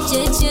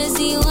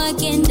chechezi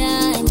wake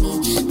ndani.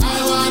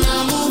 I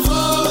wanna move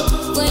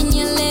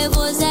kwenye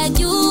level za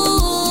juu.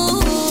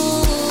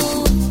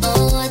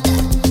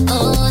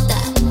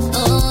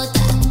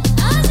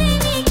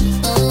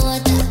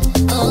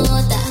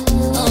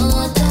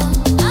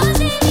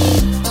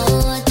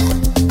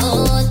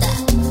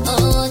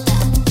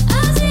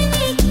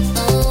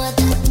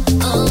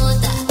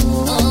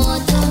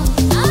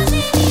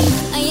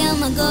 I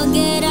am a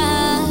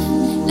go-getter,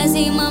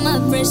 lazima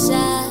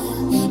mapresha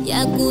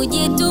ya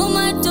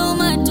kujituma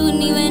tu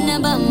niwe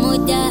namba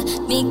moja.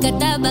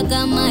 Mikataba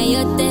kama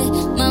yote,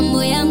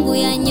 mambo yangu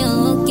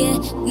yanyooke,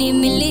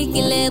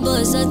 nimiliki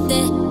lebo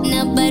zote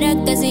na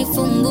baraka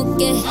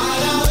zifunguke.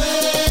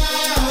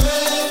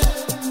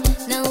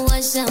 Na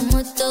washa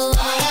moto,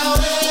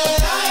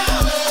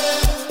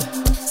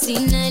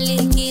 sina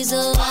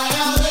likizo.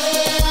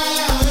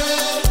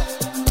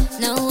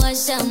 Na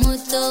washa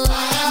moto,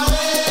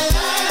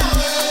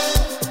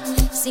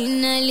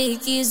 sina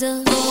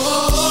likizo.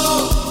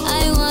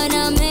 I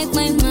wanna make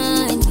my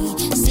money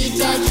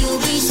sitaki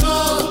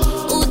ubisho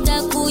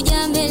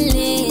utakuja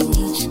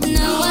mbeleni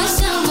na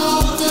washa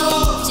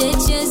moto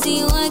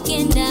chechezi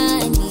wake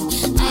ndani.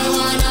 I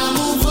wanna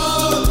move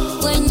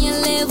on kwenye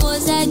level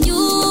za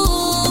juu.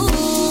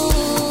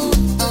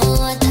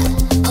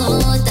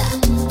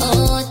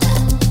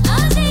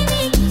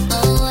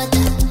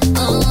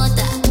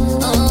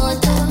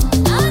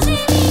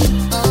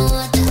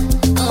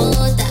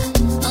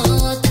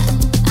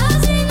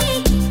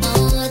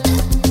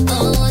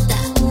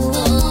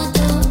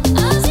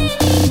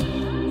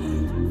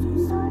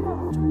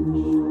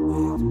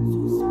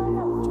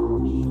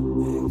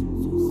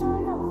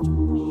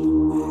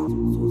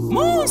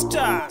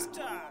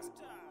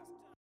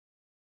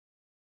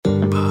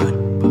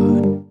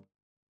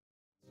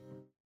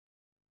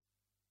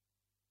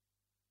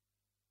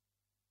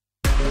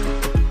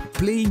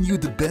 Playing you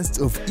the best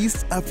of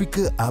East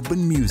Africa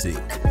urban music.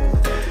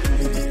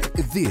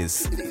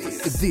 This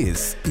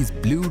is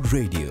Blue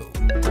Radio.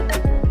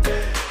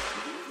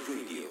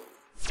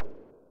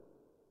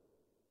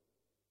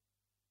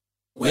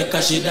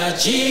 Weka shida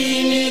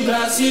chini,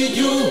 glasi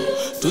juu,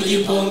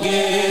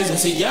 tujipongeze,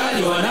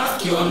 sijali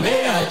wanafiki wa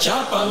Mbeya,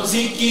 chapa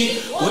muziki,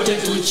 wote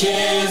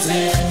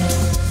tucheze.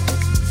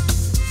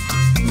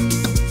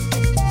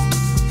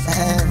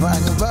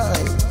 Vanny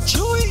Boy,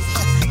 Chewy,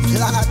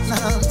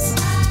 Platinums.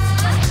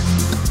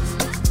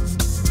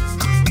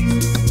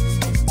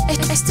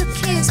 It's the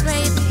kids,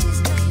 baby.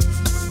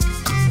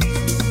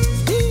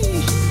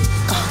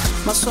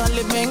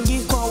 Maswali mengi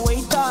kwa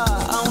waiter,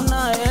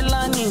 hauna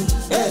hela nini?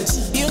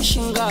 Hiyo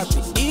shingapi?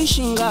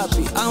 ishi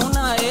ngapi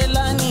hauna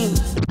hela nini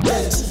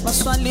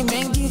maswali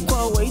mengi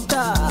kwa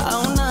waiter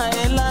hauna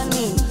hela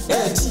nini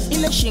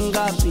ile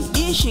shingapi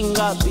ishi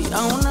ngapi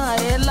hauna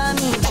hela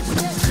nini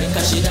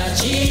weka shida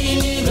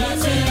chini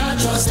gafina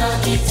chosta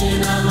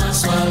kitena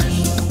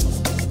maswali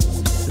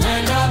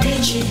nenda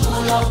bichi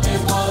kula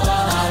upepo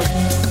bahari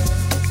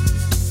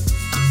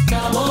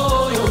na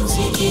moyo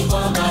mziki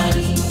kwa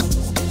mbali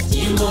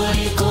jimbo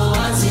liko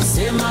wazi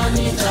sema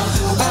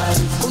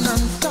nitakubali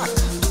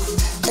Unanitaka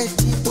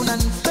eti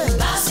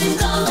unanipenda basi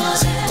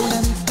ngongoze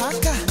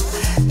unanitaka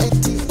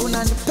eti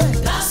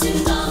unanipenda basi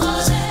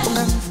ngongoze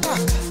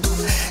unanitaka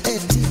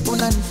eti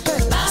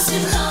unanipenda basi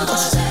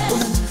ngongoze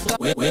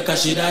weka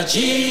shida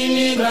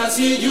chini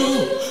glasi juu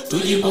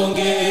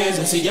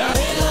tujipongeze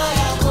sijapela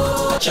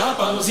yako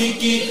chapa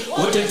muziki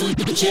wote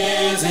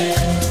tucheze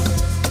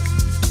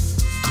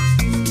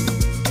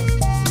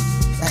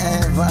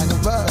Vanny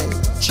Boy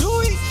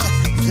Chewy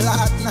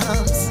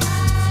Platinums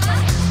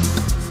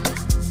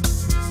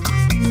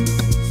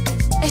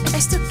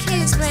It's the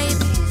kids,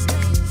 baby.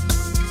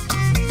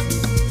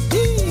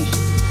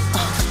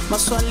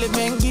 maswali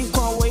mengi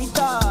kwa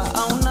waiter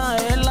hauna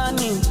hela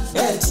nini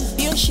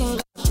hiyo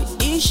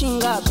shingapi ishi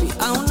ngapi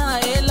hauna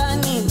hela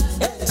nini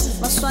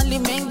maswali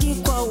mengi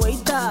kwa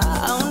waiter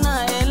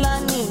hauna hela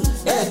nini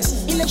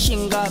ile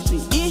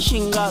shingapi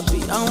ishi ngapi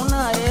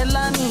hauna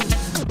hela nini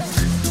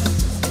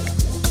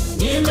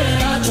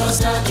nimeachwa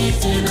staki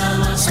tena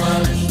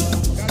maswali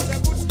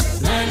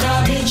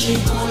nenda bichi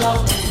kula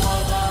upepo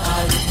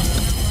bahari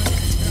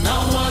na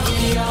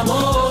umwagilia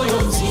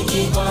moyo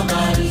mziki kwa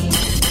mbali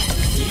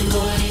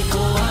jimbo liko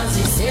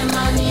wazi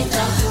sema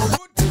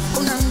nitakubali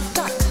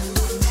Unanitaka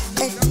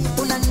eti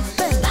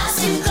unanipenda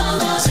basi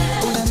ngongoze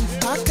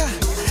unanitaka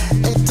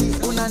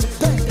eti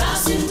unanipenda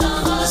basi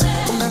ngongoze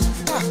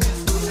unanitaka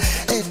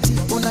eti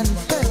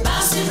unanipenda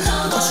basi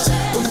ngongoze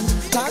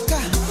unanitaka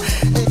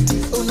eti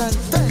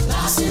unanipenda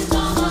basi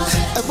ngongoze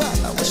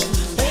bwana wish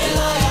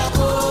hela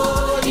yako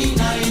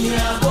na ile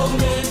ya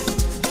bonge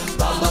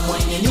baba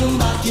mwenye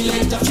nyumba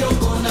kileta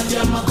fyoko na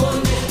vya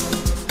makonde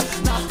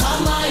na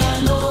kama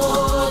ya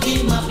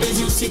nodi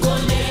mapenzi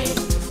usikonde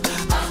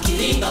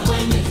akilinga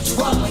kwenye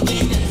chukua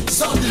mwingine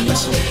songi yonge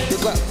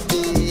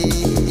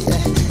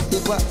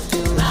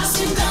basi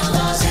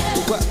ngongoze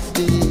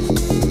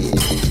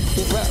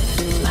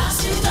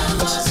basi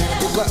ngongoze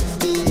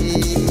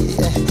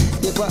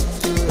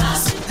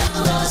basi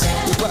ngongoze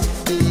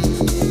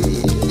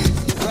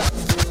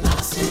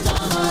basi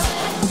ngongoze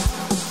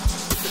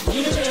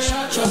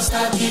nimeachwa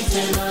staki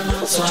tena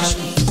na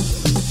swali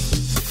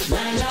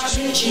nenda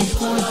bichi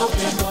kula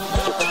upepo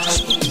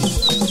bahari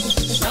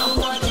na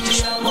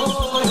umwagilia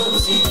moyo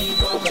mziki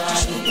kwa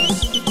mbali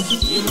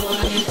jimbo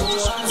liko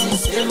wazi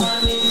sema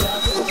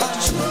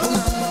nitakubali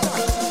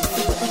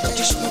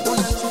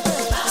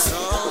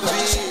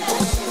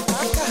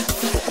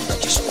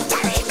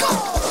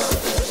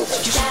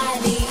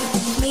Daddy,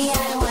 me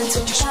I want to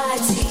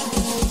party.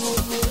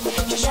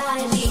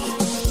 Daddy,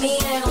 me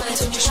I want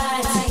to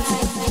party.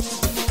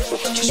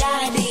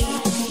 Daddy,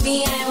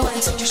 me I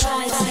want to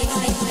party.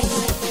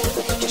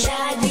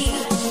 Daddy,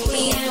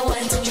 me I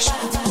want to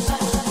party.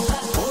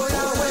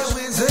 Oya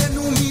wewe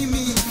zenu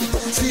mimi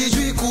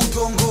sijui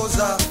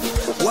kutongoza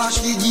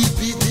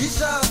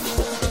wakijipitisha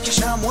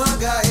na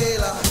mwaga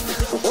hela.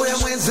 Oya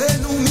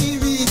mwenzenu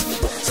mimi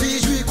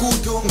sijui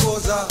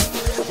kutongoza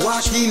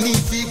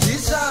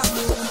wakinifikisha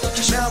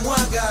na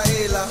mwaga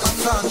hela.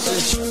 Asante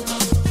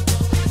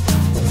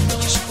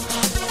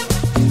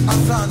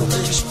asante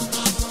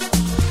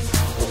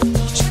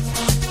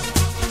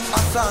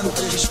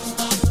asante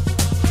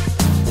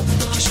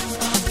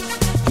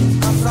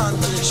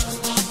asante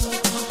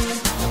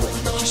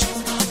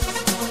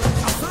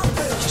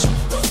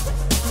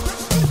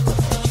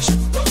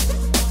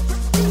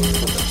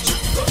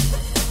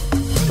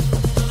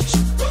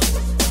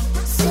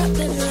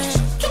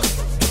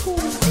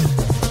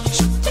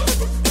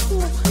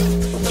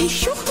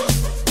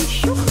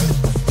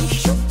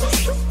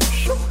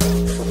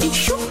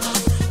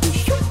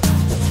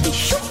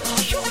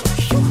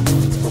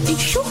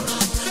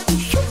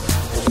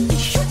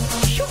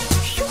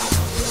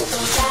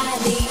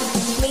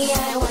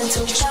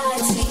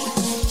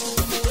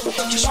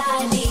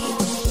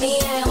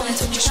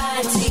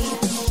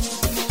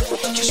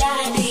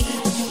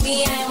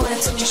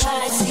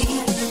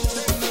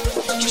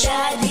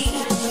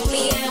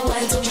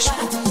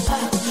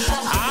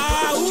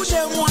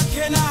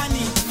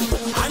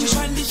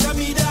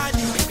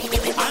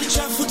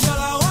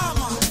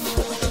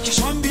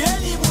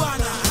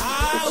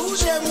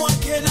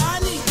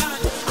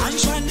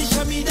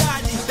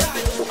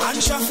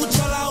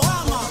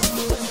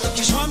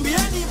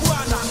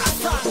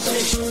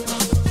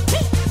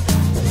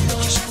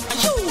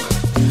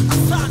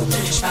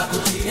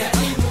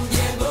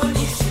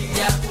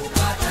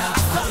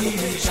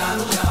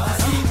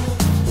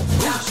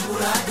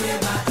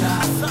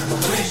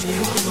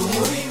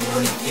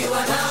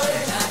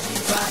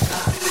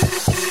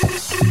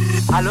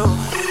Hello?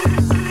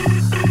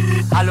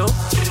 Hello?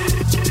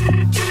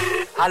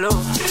 Hello?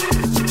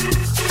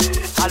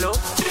 Hello?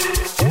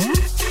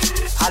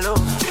 Hello?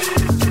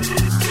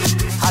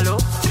 Hello?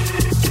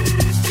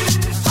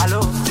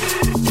 Hello?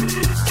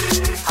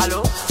 Hello?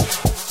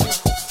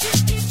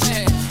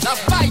 Hey, the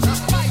fight!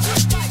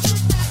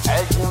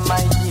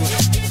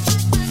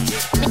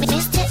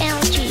 Mr.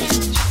 LG.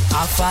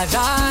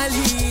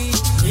 Afadhali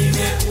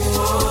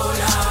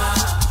nimekuona,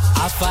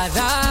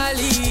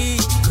 afadhali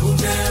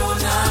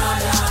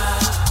tumeonana,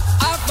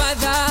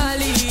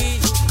 afadhali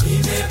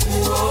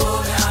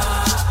nimekuona,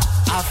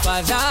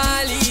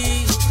 afadhali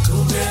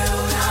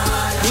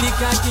tumeonana.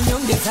 Nilikaa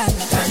kinyonge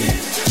sana,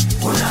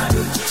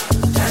 unadu,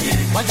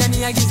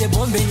 wakaniagize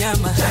bombe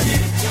nyama,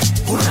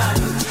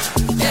 unadu,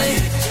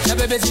 na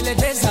bebe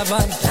zilete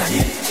savana,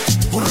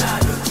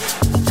 unadu,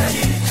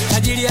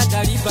 tajiri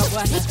atalipa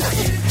bwana.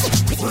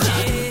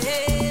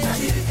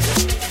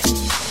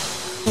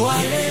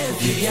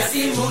 Walevi ya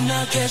simu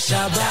na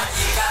kesha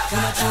baki,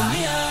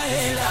 tunatumia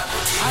hela,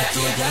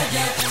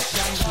 hatujaja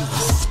kushanga.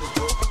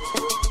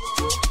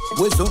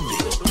 We zombie.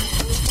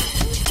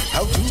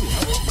 How do you?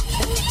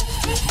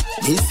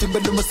 Ni Simba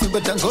ndo Simba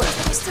Dangote.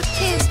 Mr.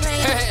 Kiss, man.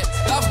 Hey,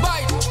 love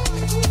bite.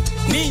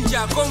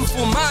 Ninja Kung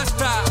Fu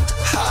Master.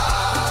 Ha,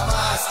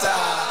 master.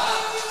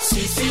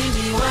 Sisi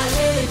ni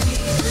walevi,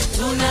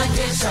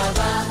 tunakesha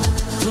baba,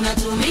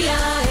 tunatumia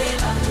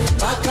hela,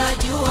 paka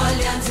jua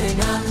lianze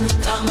na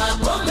kama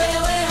pombe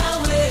we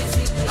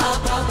hawezi,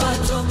 hapa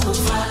pato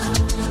kufa.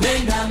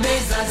 Nenda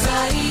meza za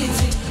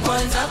hizi,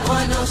 kwanza kwa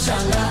na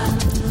ushanga.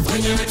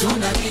 Wenyewe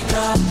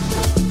tunakikao,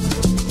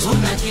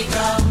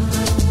 tunakikao,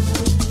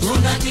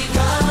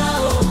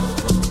 tunakikao,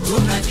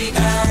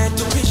 tunakikao.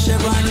 Tupishe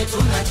bana,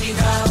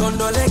 tunakikao.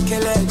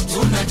 Kondolekele,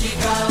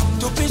 tunakikao.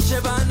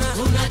 Tupishe bana,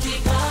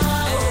 tunakikao.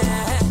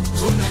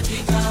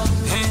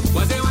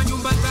 Wazee wa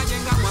nyumba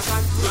tajenga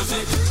mwakani,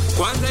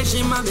 kwanza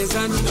heshima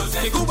mezani,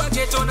 kikubwa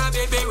geto na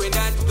bebe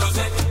wendani,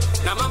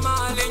 na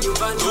mama ale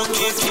nyumbani.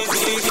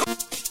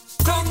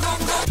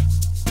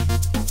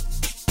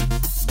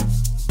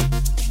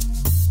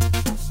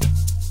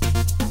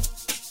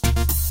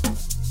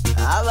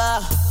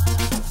 Aba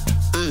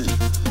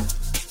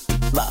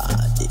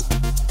badi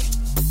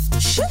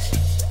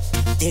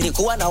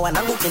nilikuwa na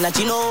wanangu kina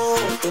Chino,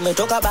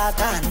 tumetoka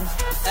Bakani.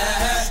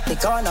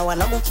 Nikawa na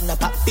wanangu kina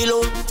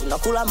Papilo,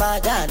 tunakula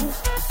majani.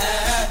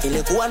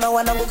 Nilikuwa na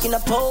wanangu kina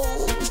Po,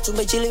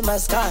 tumechili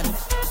maskani.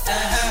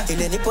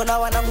 Ile nipo na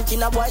wanangu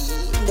kina Bwai,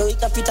 ndio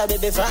ikapita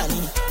bebe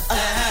flani.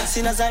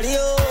 Sina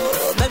zalio,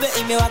 bebe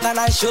imewaka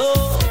na show.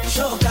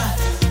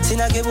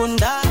 Sina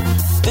kibunda,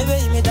 bebe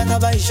imetaka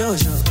bai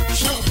shosho.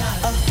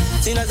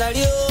 Sina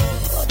zalio,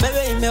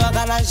 bebe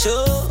imewaka na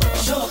show.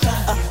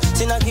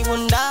 Sina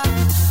kibunda,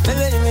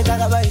 bebe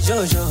imetaka bai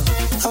shosho.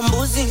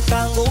 Mbuzi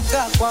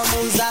kanguka kwa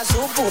muuza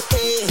supu,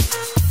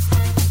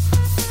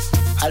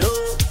 Hello?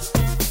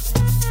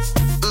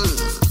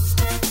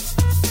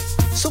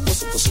 Supu.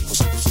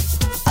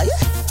 Aye?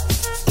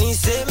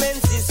 Niseme.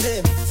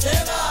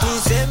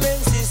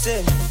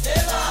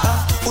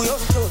 Uyo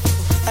mtoto,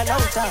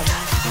 anautana,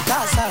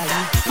 kasali,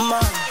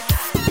 mama.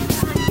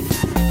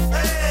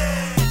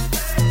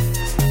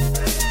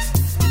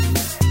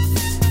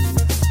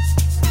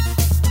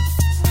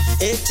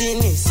 Eti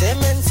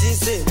niseme.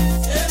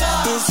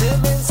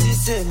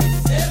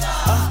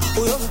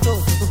 Uyo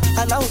mtoto,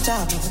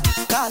 anautana,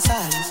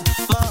 kasali,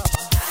 mama.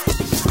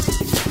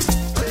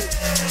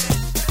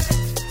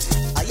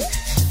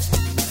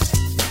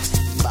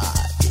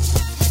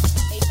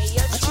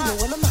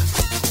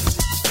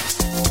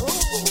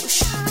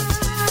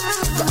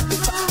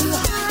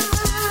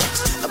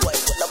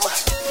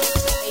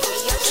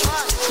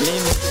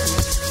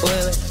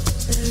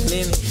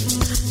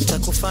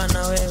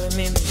 Nitakufana wewe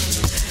mimi,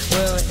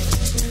 wewe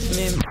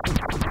mimi.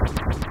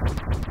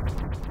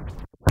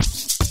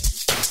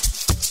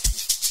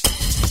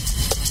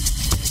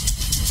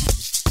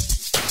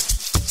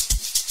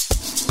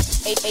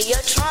 Hey, you're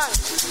drunk.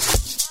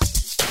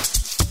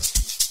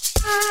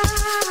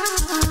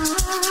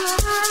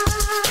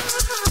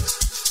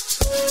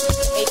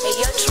 Hey,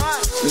 you're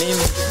drunk.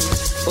 Mimi,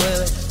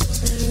 wewe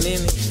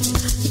mimi.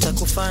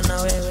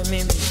 Nitakufana wewe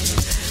mimi,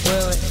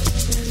 wewe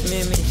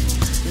mimi.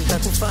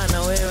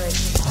 Nitakufana wewe.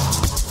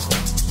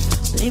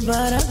 Ni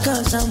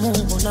baraka za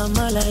Mungu na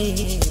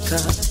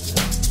malaika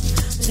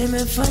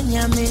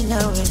zimefanya mimi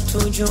nawe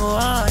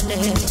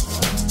tujuane.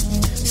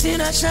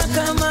 Sina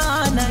shaka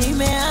maana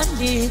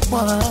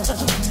imeandikwa,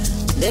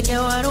 ndege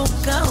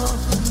warukao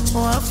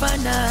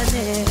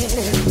wafanane.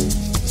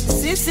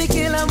 Sisi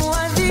kila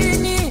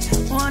muadhini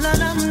wala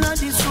namna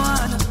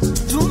diswala,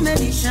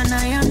 tumelisha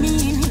na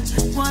yamini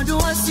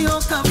wadua sio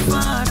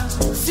kafara,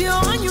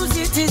 sio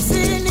nyuzi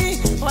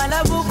 90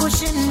 wala buku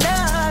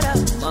shindara.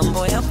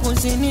 Mambo ya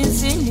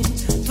kuzini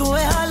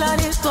tuwe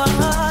halali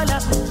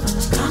twala,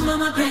 kama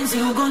mapenzi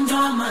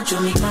ugonjwa macho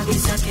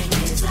mikabisa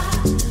kenyeza.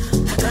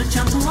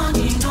 Chambua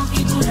ndo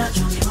kikula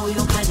chumi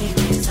huyo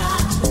kanimeza.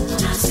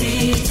 Na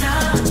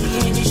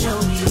sitaki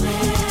nishauriwe,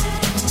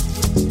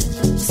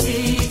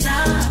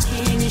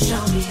 sitaki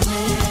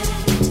nishauriwe,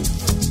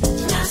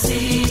 na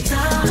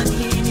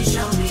sitaki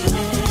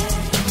nishauriwe,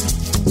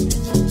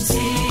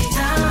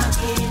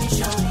 sitaki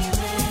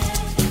nishauriwe.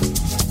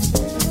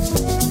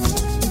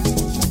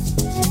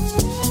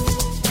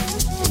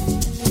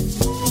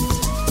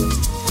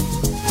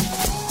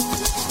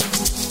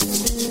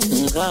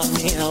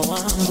 ngamia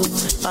wangu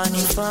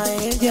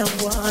anifae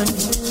jangwani,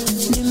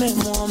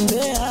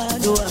 nimemwombea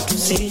dua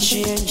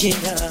tusiishie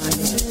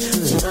njiani.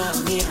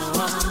 Ngamia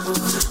wangu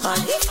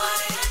anifae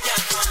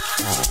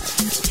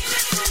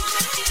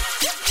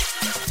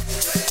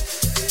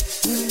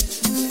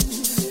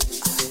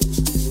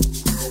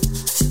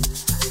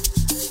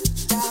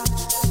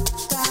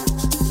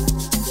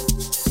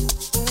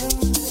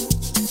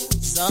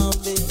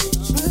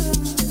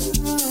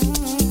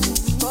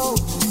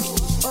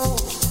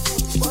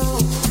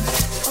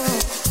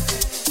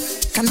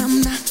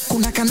Kanamna,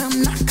 kuna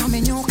kanamna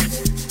kamenyoka.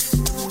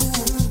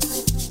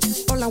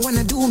 All I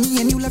wanna do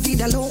me and you la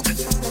vida loca.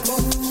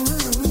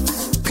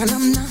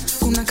 Kanamna,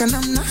 kuna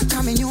kanamna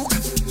kamenyoka.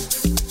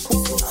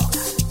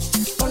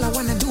 All I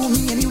wanna do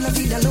me and you la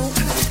vida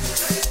loca.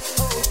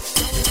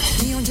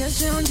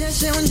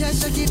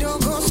 Onjeshe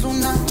kidogo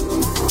suna.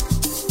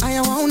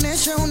 Aya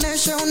waoneshe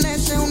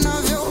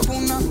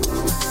unavyopuna.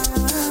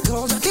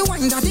 Girl, dirty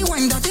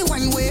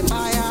wine way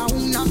baya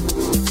una.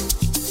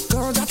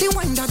 Girl, dirty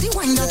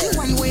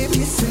wine way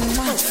kissing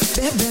ma,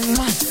 baby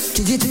ma,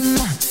 kitty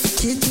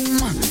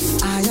ma,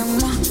 I am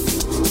ma,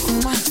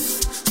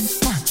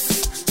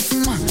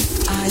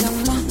 I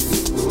am ma.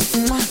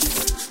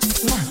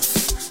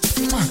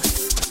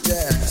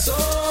 Yeah. So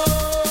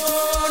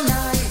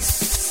nice.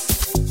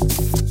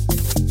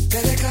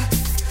 Peleka,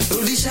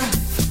 rudisha,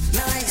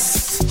 nice.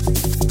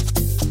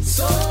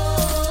 So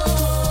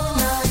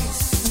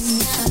nice.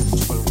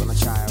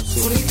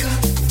 Funika,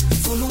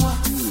 funua,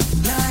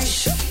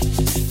 nice.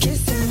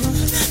 Kissing ma,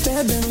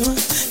 baby ma,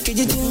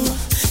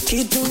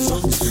 kitty ma,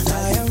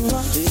 I am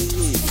ma.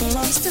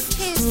 Mr.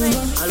 Kiss, baby.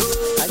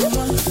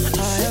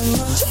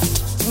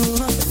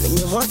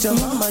 Nimemwacha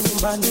mama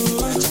nyumbani,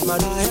 nimeacha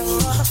malaya.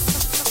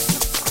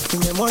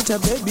 Nimemwacha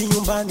baby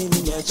nyumbani,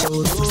 nimeacha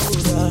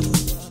uroda.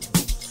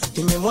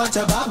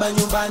 Nimemwacha baba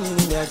nyumbani,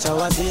 nimeacha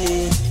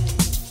wazee.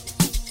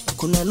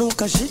 Kuna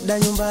nuka shida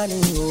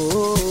nyumbani,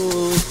 oh.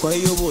 Kwa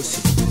hiyo bosi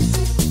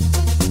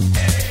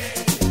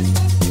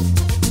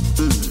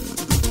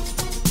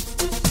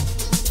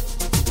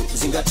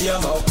zingatia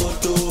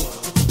maokoto.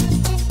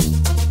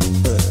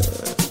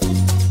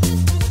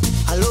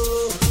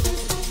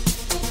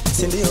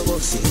 Sindio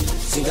bosi,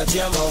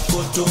 zingatia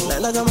maokoto.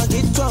 Nala kama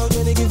kitwa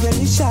uje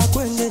nikivelisha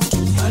kwende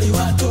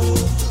aliwato.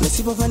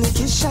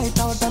 Nisipofanikisha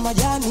itaota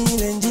majani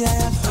ile njia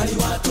ya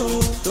aliwato.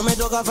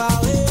 Tumetoka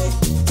fawe,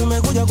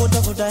 tumekuja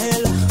kutafuta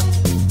hela.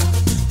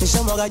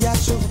 Nishamwaga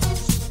jasho,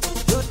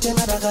 yote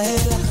nataka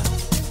hela.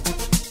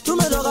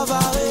 Tumetoka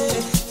fawe,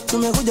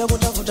 tumekuja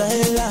kutafuta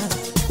hela.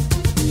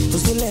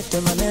 Usilete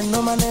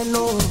maneno,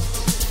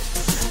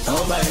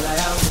 naomba hela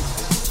yangu.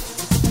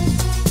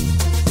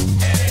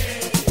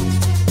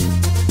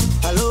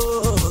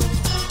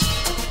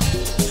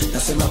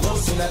 Nasema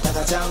bosi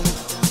nataka changu.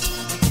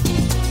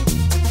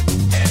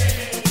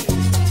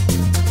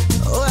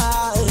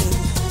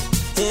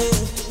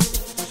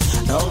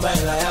 Naomba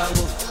hela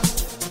yangu.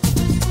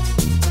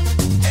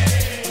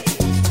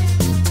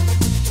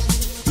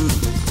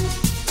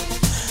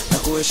 Na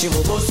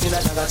kuheshimu bosi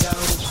nataka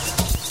changu.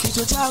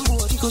 Kichwa changu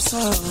kiko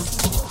sawa.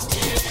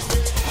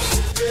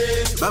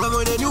 Baba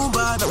mwenye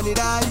nyumba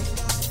ananidai.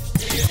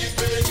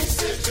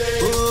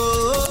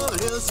 Oh,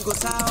 leo siko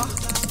sawa.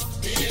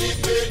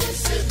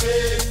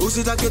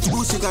 Usitake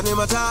tubushikane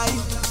matai.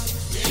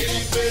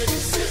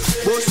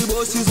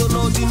 Bosi zo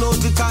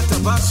noti kata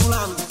basu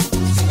langu.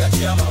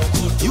 Zingatia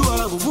maokoto. Yua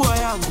langu vua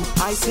yangu,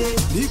 I say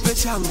nipe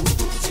changu.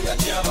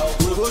 Zingatia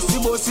maokoto.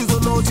 Bosi zo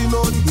noti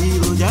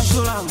hilo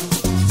jasho langu.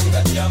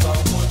 Zingatia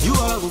maokoto.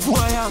 Yua langu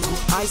vua yangu,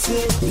 I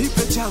say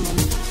nipe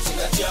changu.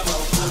 Zingatia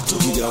maokoto.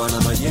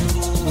 Tukigawana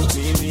majengo,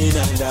 mimi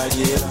naenda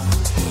jela.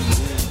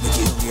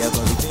 Nikiongea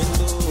kwa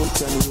vitendo,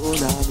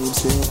 utaniona ni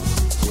msela.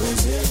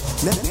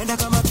 Nenda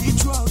kama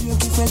kichwa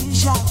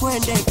uliokifelisha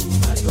kwende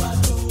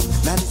aliwato.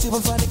 Na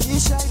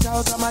nisipofanikisha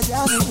itaota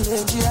majani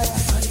ile njia ya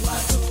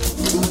aliwato.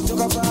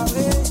 Tumetoka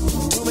pale,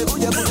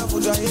 tumekuja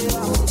kutafuta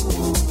hela.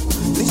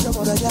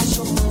 Nishamwaga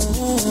jasho,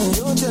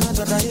 yote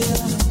nataka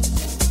hela.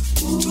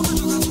 Tumetoka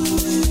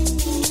pale,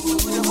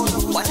 tumekuja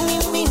kutafuta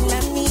hela.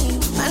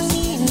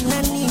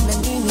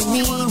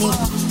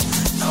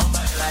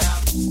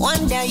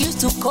 One day I used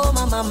to call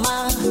my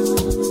mama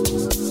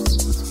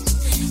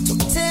to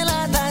tell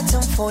her that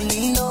I'm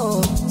falling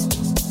low.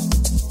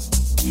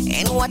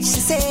 And what she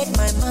said,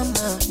 my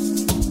mama,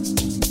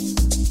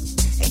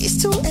 it's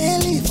too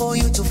early for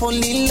you to fall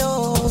in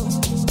love.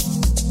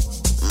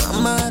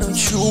 Mama,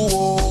 don't you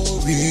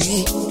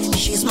worry,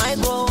 she's my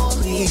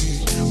glory,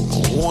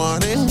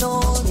 one and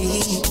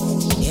only.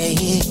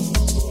 Yeah.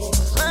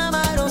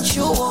 Mama, don't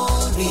you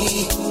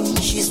worry,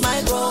 she's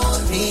my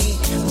glory,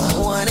 my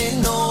one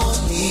and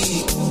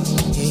only.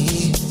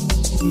 Yeah.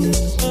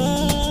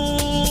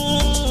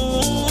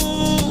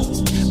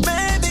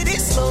 Baby,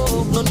 this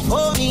love not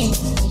for me.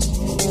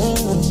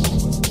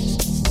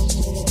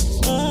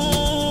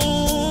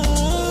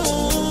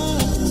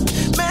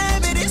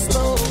 Baby, this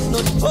love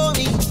not for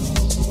me.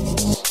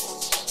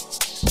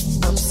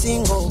 I'm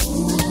single.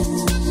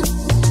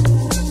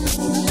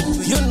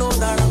 Do you know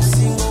that I'm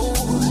single?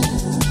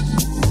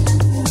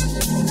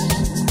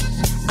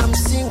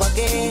 sing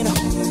again.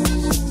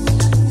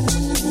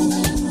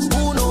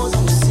 Who knows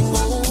I'm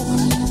single?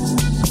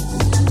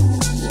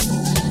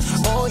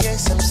 Oh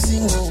yes, I'm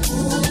single.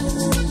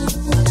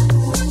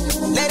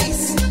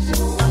 Ladies,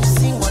 I'm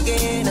single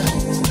again.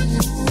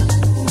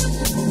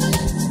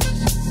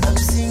 I'm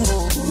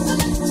single.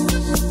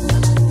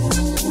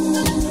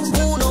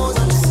 Who knows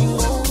I'm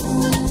single?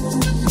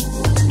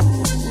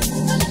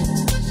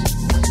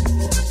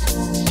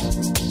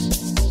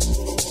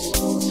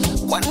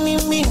 Kwani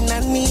mi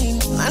nani.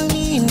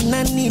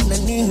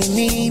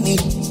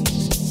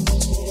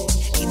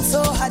 It's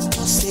so hard to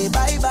say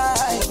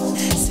bye-bye,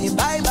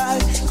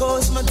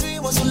 cause my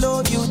dream was to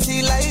love you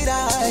till I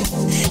die,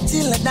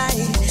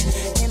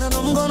 and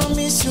I'm gonna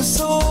miss you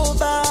so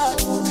bad,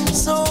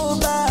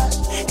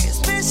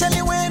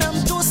 especially when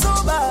I'm too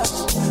sober,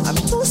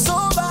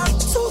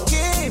 it's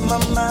okay,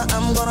 mama,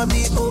 I'm gonna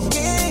be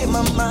okay,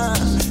 mama,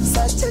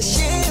 such a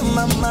shame,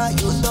 mama,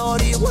 you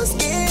thought it was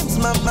games,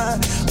 mama,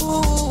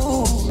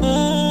 ooh,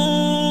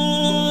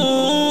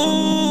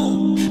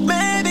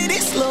 maybe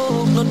this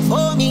love not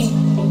for me.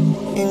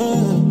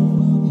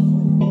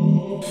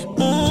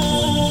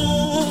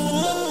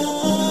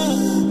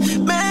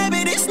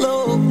 Maybe this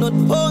love not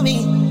for me.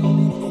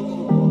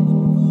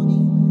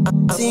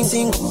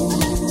 Sing.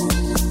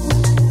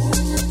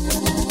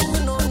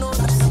 No,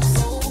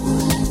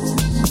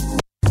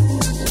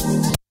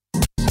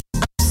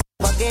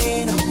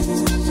 again.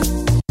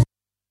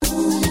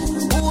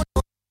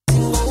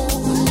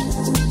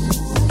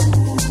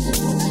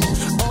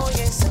 Oh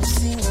yes, I'm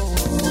single.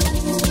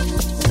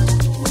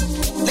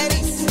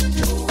 Ladies,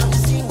 I'm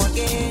single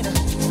again.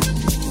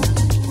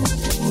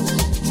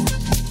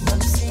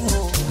 I'm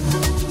single.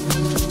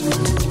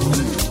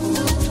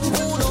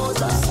 Who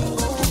knows I'm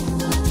single?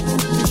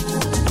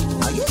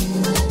 Are you?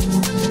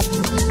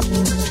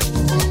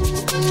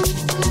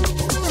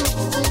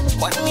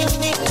 What do you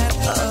mean?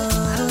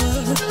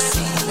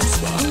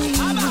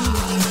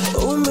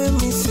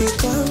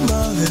 Umemifika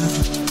mbaya,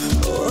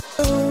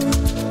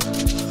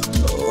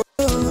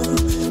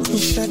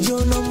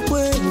 nishajona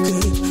mpweke,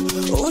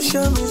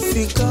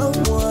 ushamifika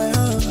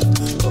mwaya,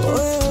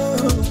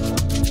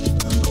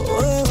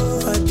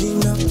 hadi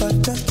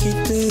napata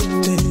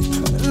kitete.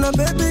 Na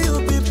baby you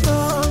be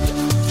proud,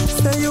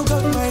 say you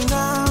got my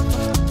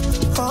number,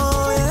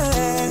 oh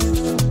yeah.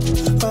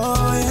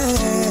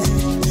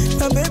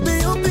 Na baby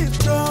you be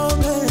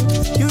proud,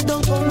 you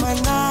don't got my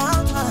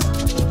number,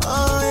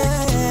 oh yeah.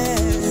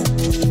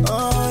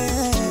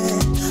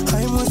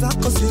 I'm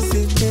zako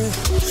sisike,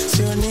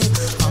 sioni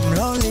I'm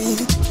lonely,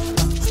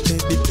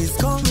 baby please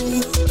call me.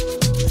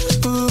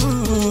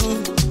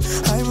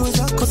 I'm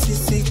zako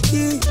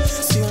sisike,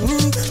 sioni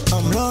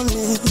I'm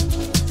lonely,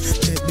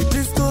 baby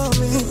please call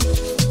me.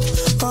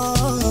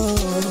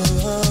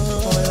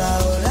 Hola,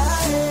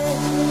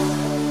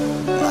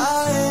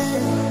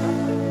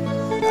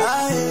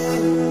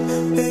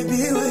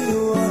 baby where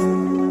you are?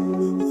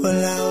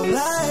 Hola,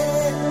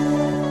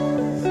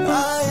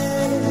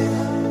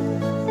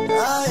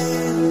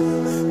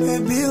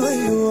 baby where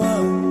you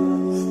are?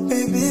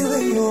 Baby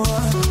where you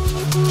are?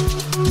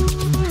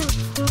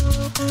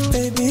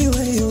 Baby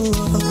where you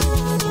are?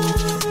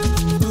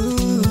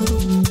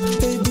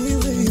 Baby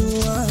where you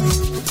are?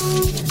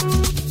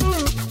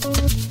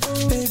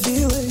 Baby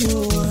where you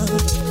are?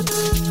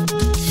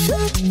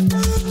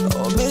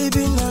 Oh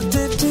baby not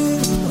the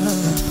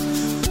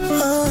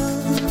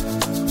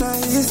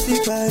nahisi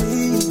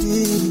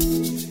baridi,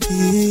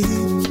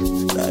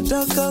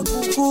 nataka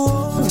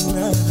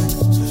kukuona,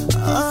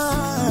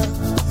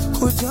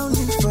 kuja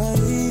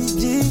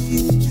unifariji,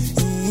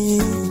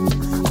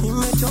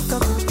 nimetoka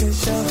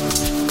kukesha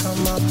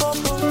kama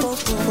popo,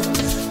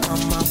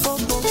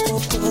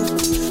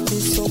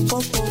 iso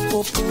popo,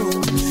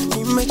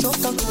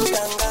 nimetoka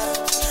kudanga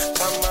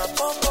kama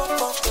popo,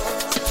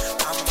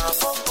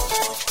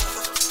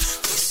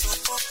 iso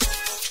popo.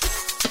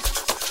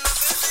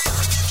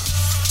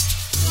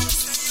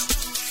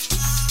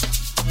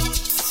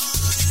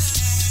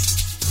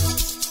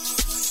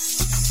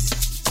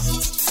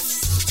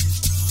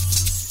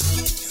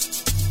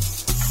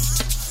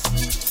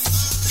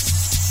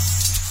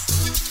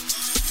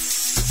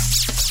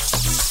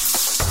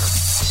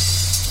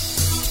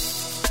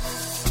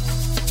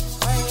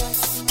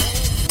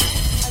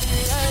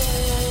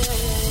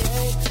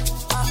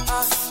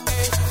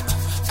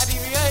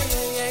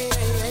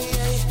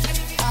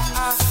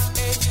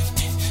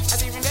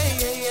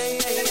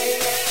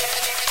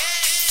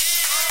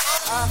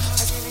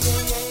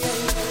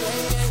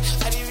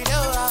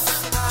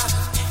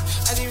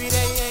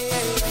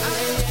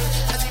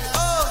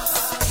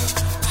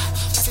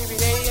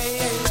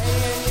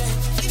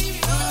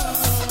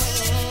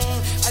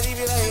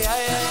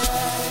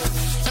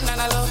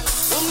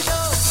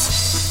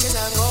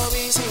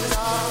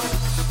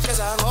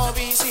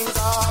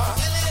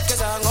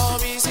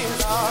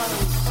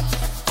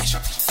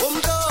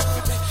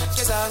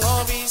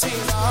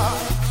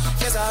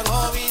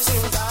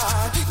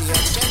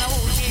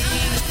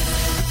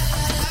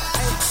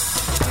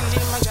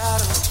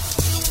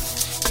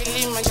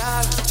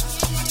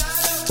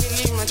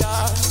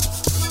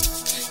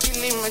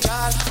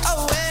 Kilimanjaro,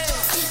 oh hey,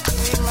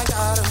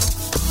 Kilimanjaro,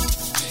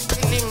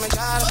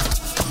 Kilimanjaro,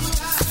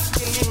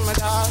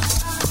 Kilimanjaro.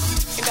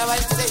 And I might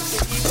say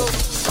Kiligo,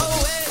 oh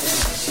hey,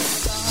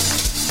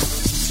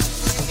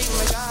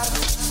 Kilimanjaro,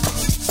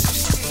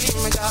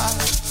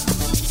 Kilimanjaro,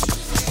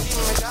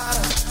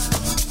 Kilimanjaro.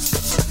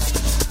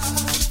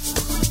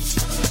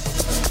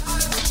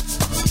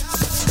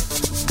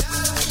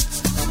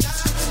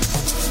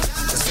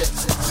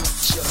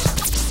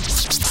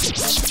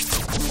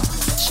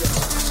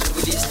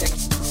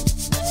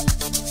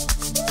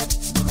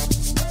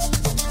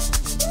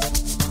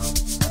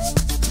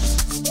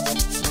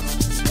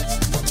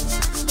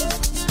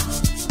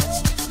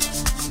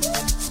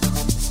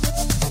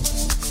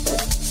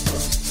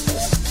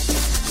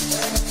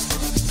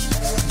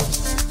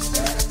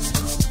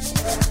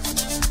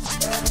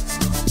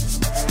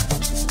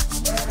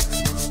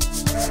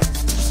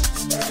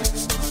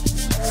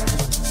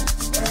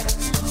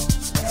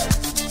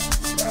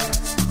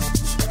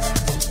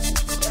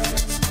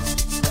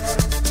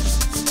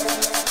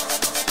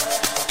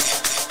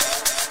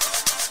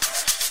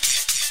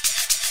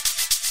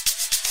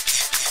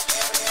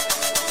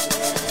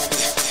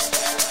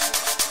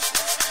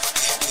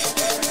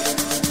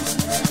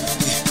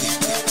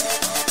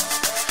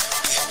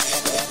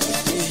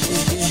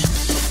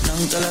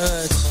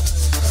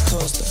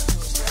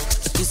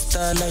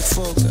 Like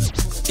Fokker,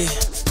 yeah.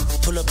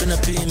 Pull up in a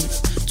beam,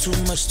 too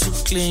much, too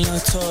clean, young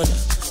taller.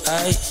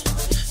 I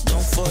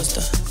don't foster,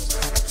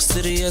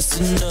 serious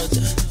and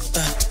other.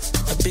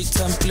 A big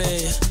time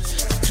player,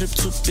 crib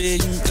too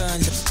big and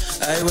ganja.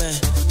 I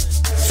went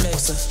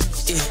flexer,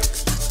 yeah.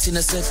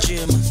 Tina said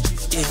gym,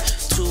 yeah.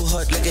 Too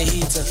hot like a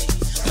heater.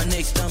 My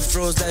neck done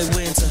froze like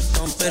winter.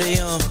 Don't bet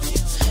it on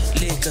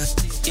liquor,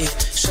 yeah.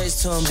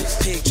 Shades on big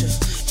picture.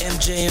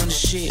 MJ on the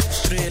shit,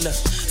 thriller.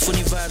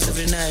 Funny vibes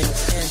every night.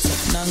 Enter,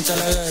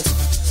 Nangtalagati,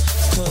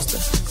 Costa,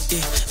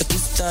 yeah. I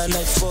get star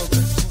like Fokker,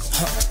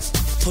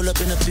 pull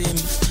up in a beam,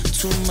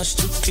 too much,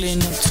 too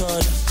clean and taller.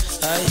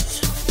 I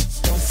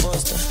don't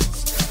foster,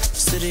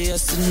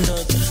 serious and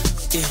other,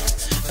 yeah.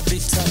 A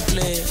big time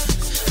player,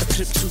 a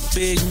crib too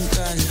big and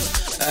ganja.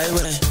 I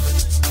went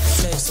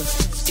flexer,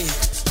 yeah.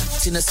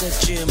 Tina said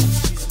gym,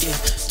 yeah.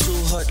 Too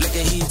hot like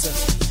a heater.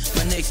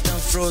 My neck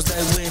done froze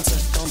like winter.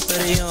 Don't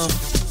bet it on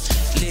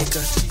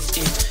liquor,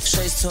 yeah.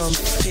 Shades on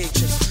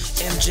picture.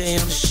 MJ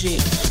on the shit,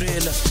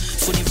 thriller.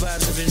 Funny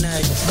vibes every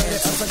night.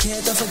 I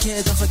forget.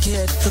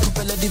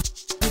 Recupera the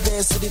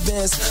best.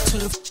 To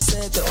the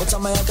set, the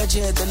Otama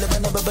Yakajet, the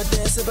Lebanon, but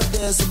dance.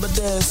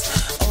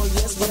 Oh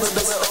yes,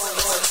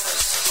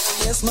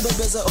 yes, mother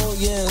beza, oh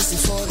yes.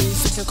 Before we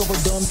fix a couple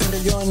dumb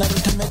period, I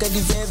don't make a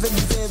dive.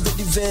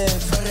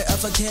 But I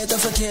forget.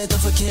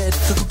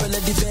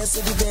 Recupera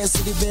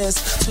the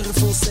best. To the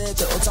full set,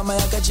 the Otama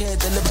Yakajet,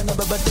 the Lebanon,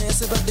 but dance.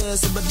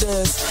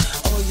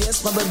 Oh yes,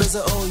 mother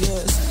beza, oh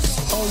yes.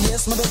 Oh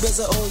yes, mother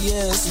beza, oh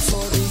yes.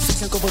 Before we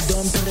fix a couple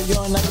dumb period, I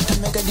don't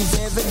make a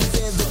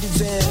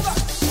dive.